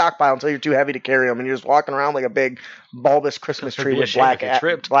can get a stockpile until you're too heavy to carry them and you're just walking around like a big bulbous Christmas It'd tree be a with shame if you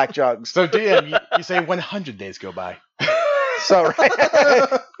tripped. black jugs. So, DM, you say 100 days go by. So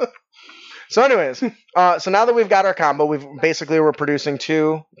right. So anyways, so now that we've got our combo, we're producing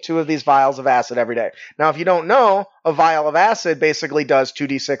two of these vials of acid every day. Now, if you don't know, a vial of acid basically does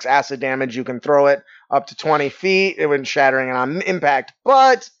 2d6 acid damage. You can throw it up to 20 feet when shattering it on impact,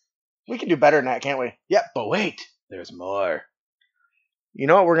 but we can do better than that, can't we? Yep, but wait, there's more. You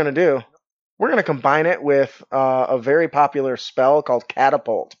know what we're going to do? We're going to combine it with a very popular spell called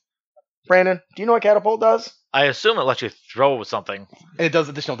Catapult. Brandon, do you know what Catapult does? I assume it lets you throw something. And it does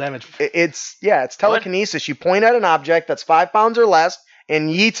additional damage. It's telekinesis. You point at an object that's 5 pounds or less and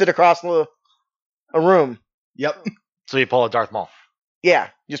yeets it across a room. Yep. So you pull a Darth Maul. Yeah,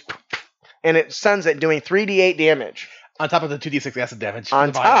 and it sends it doing 3d8 damage On top of the 2d6 acid damage. on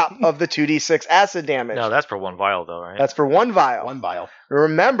The vial. top of the 2d6 acid damage. No, that's for 1 vial, though, right? That's for 1 vial. 1 vial.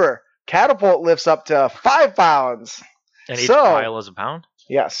 Remember, Catapult lifts up to 5 pounds. And each so- vial is a pound?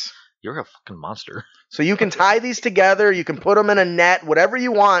 Yes. You're a fucking monster. So you can tie these together. You can put them in a net, whatever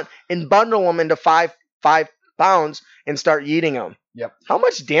you want, and bundle them into 5 pounds and start yeeting them. Yep. How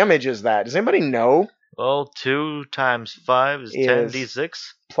much damage is that? Does anybody know? Well, 2 times 5 is 10d6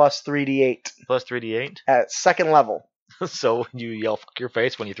 Plus 3d8 plus 3d8. at 2nd level. So you yell fuck your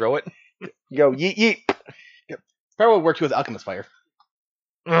face when you throw it? You go yeet yeet. Probably would work too with Alchemist Fire.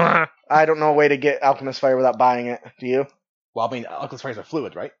 I don't know a way to get Alchemist Fire without buying it. Do you? Well, I mean, Alchemist Fire is a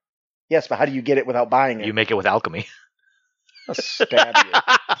fluid, right? Yes, but how do you get it without buying it? You make it with alchemy. I'll stab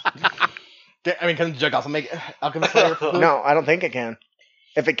you. I mean, can the jug also make Alchemist Fire fluid? No, I don't think it can.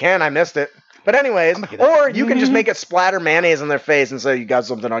 If it can, I missed it. But anyways, I'm gonna get that. or you can just make it splatter mayonnaise on their face and say you got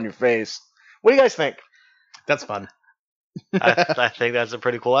something on your face. What do you guys think? That's fun. I think that's a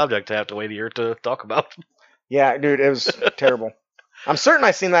pretty cool object to have to wait a year to talk about. Yeah, dude, it was terrible. I'm certain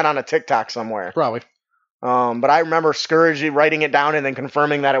I seen that on a TikTok somewhere. Probably. But I remember Scourge writing it down and then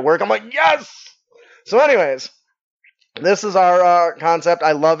confirming that it worked. I'm like, yes! So anyways, this is our concept.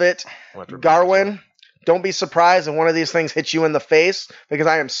 I love it. Garwin, don't be surprised if one of these things hits you in the face, because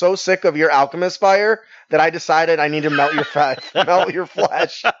I am so sick of your alchemist fire that I decided I need to melt your melt your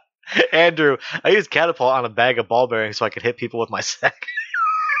flesh. Andrew, I used catapult on a bag of ball bearings so I could hit people with my sack.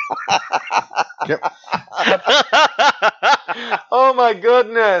 Oh my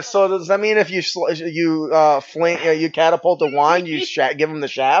goodness! So does that mean if you you catapult a wand, you give them the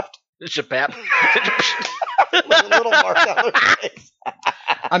shaft? Shapap. With a little mark on their face.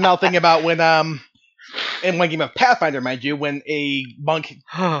 I'm now thinking about when, in one game of Pathfinder, mind you, when a monk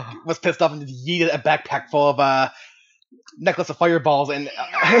was pissed off and yeeted a backpack full of necklace of fireballs and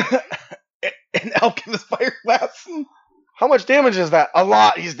an alchemist fire glass. How much damage is that? A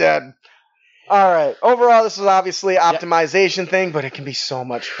lot. He's dead. All right. Overall, this is obviously an optimization thing, but it can be so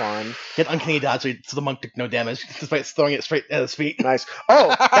much fun. He had uncanny dodge, so the monk took no damage despite throwing it straight at his feet. Nice.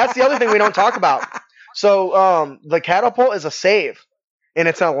 Oh, that's the other thing we don't talk about. So the catapult is a save, and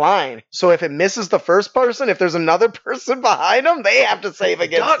it's a line. So if it misses the first person, if there's another person behind them, they have to save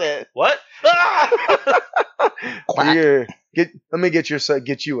against it. What? Here, let me get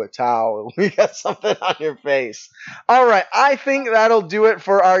you a towel. We got something on your face. All right, I think that'll do it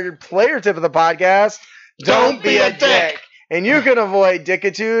for our player tip of the podcast. Don't be a dick. And you can avoid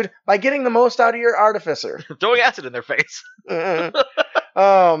dickitude by getting the most out of your artificer. Throwing acid in their face.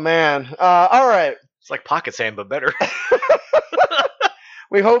 Oh, man. All right. It's like pocket sand, but better.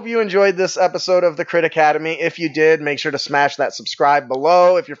 We hope you enjoyed this episode of the Crit Academy. If you did, make sure to smash that subscribe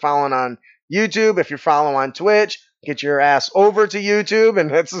below. If you're following on YouTube, if you're following on Twitch, get your ass over to YouTube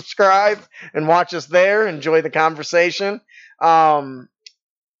and hit subscribe and watch us there. Enjoy the conversation.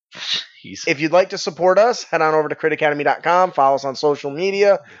 If you'd like to support us, head on over to critacademy.com. Follow us on social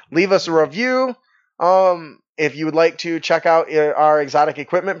media. Leave us a review. If you would like to check out our exotic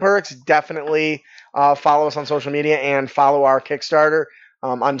equipment perks, definitely follow us on social media and follow our Kickstarter.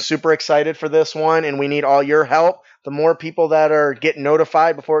 I'm super excited for this one, and we need all your help. The more people that are getting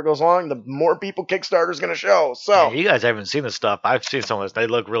notified before it goes on, the more people Kickstarter's going to show. So you guys haven't seen this stuff. I've seen some of this. They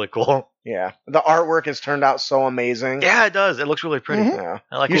look really cool. Yeah. The artwork has turned out so amazing. Yeah, it does. It looks really pretty. Mm-hmm. Yeah.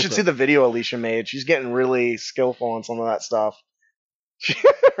 I like you should see the video Alicia made. She's getting really skillful on some of that stuff.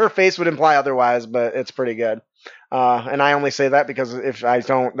 Her face would imply otherwise, but it's pretty good. And I only say that because if I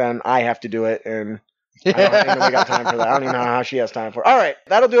don't, then I have to do it, and I don't think we got time for that. I don't even know how she has time for it. All right,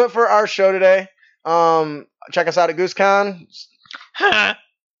 that'll do it for our show today. Check us out at GooseCon.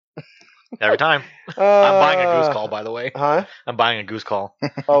 Every time. I'm buying a goose call, by the way. Huh? I'm buying a goose call.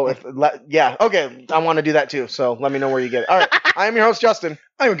 Oh, yeah. Okay, I want to do that too, so let me know where you get it. All right, I am your host, Justin.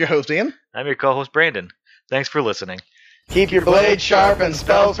 I'm your host, Ian. I'm your co-host, Brandon. Thanks for listening. Keep your blade sharp and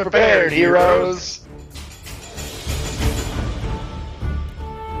spells prepared, heroes.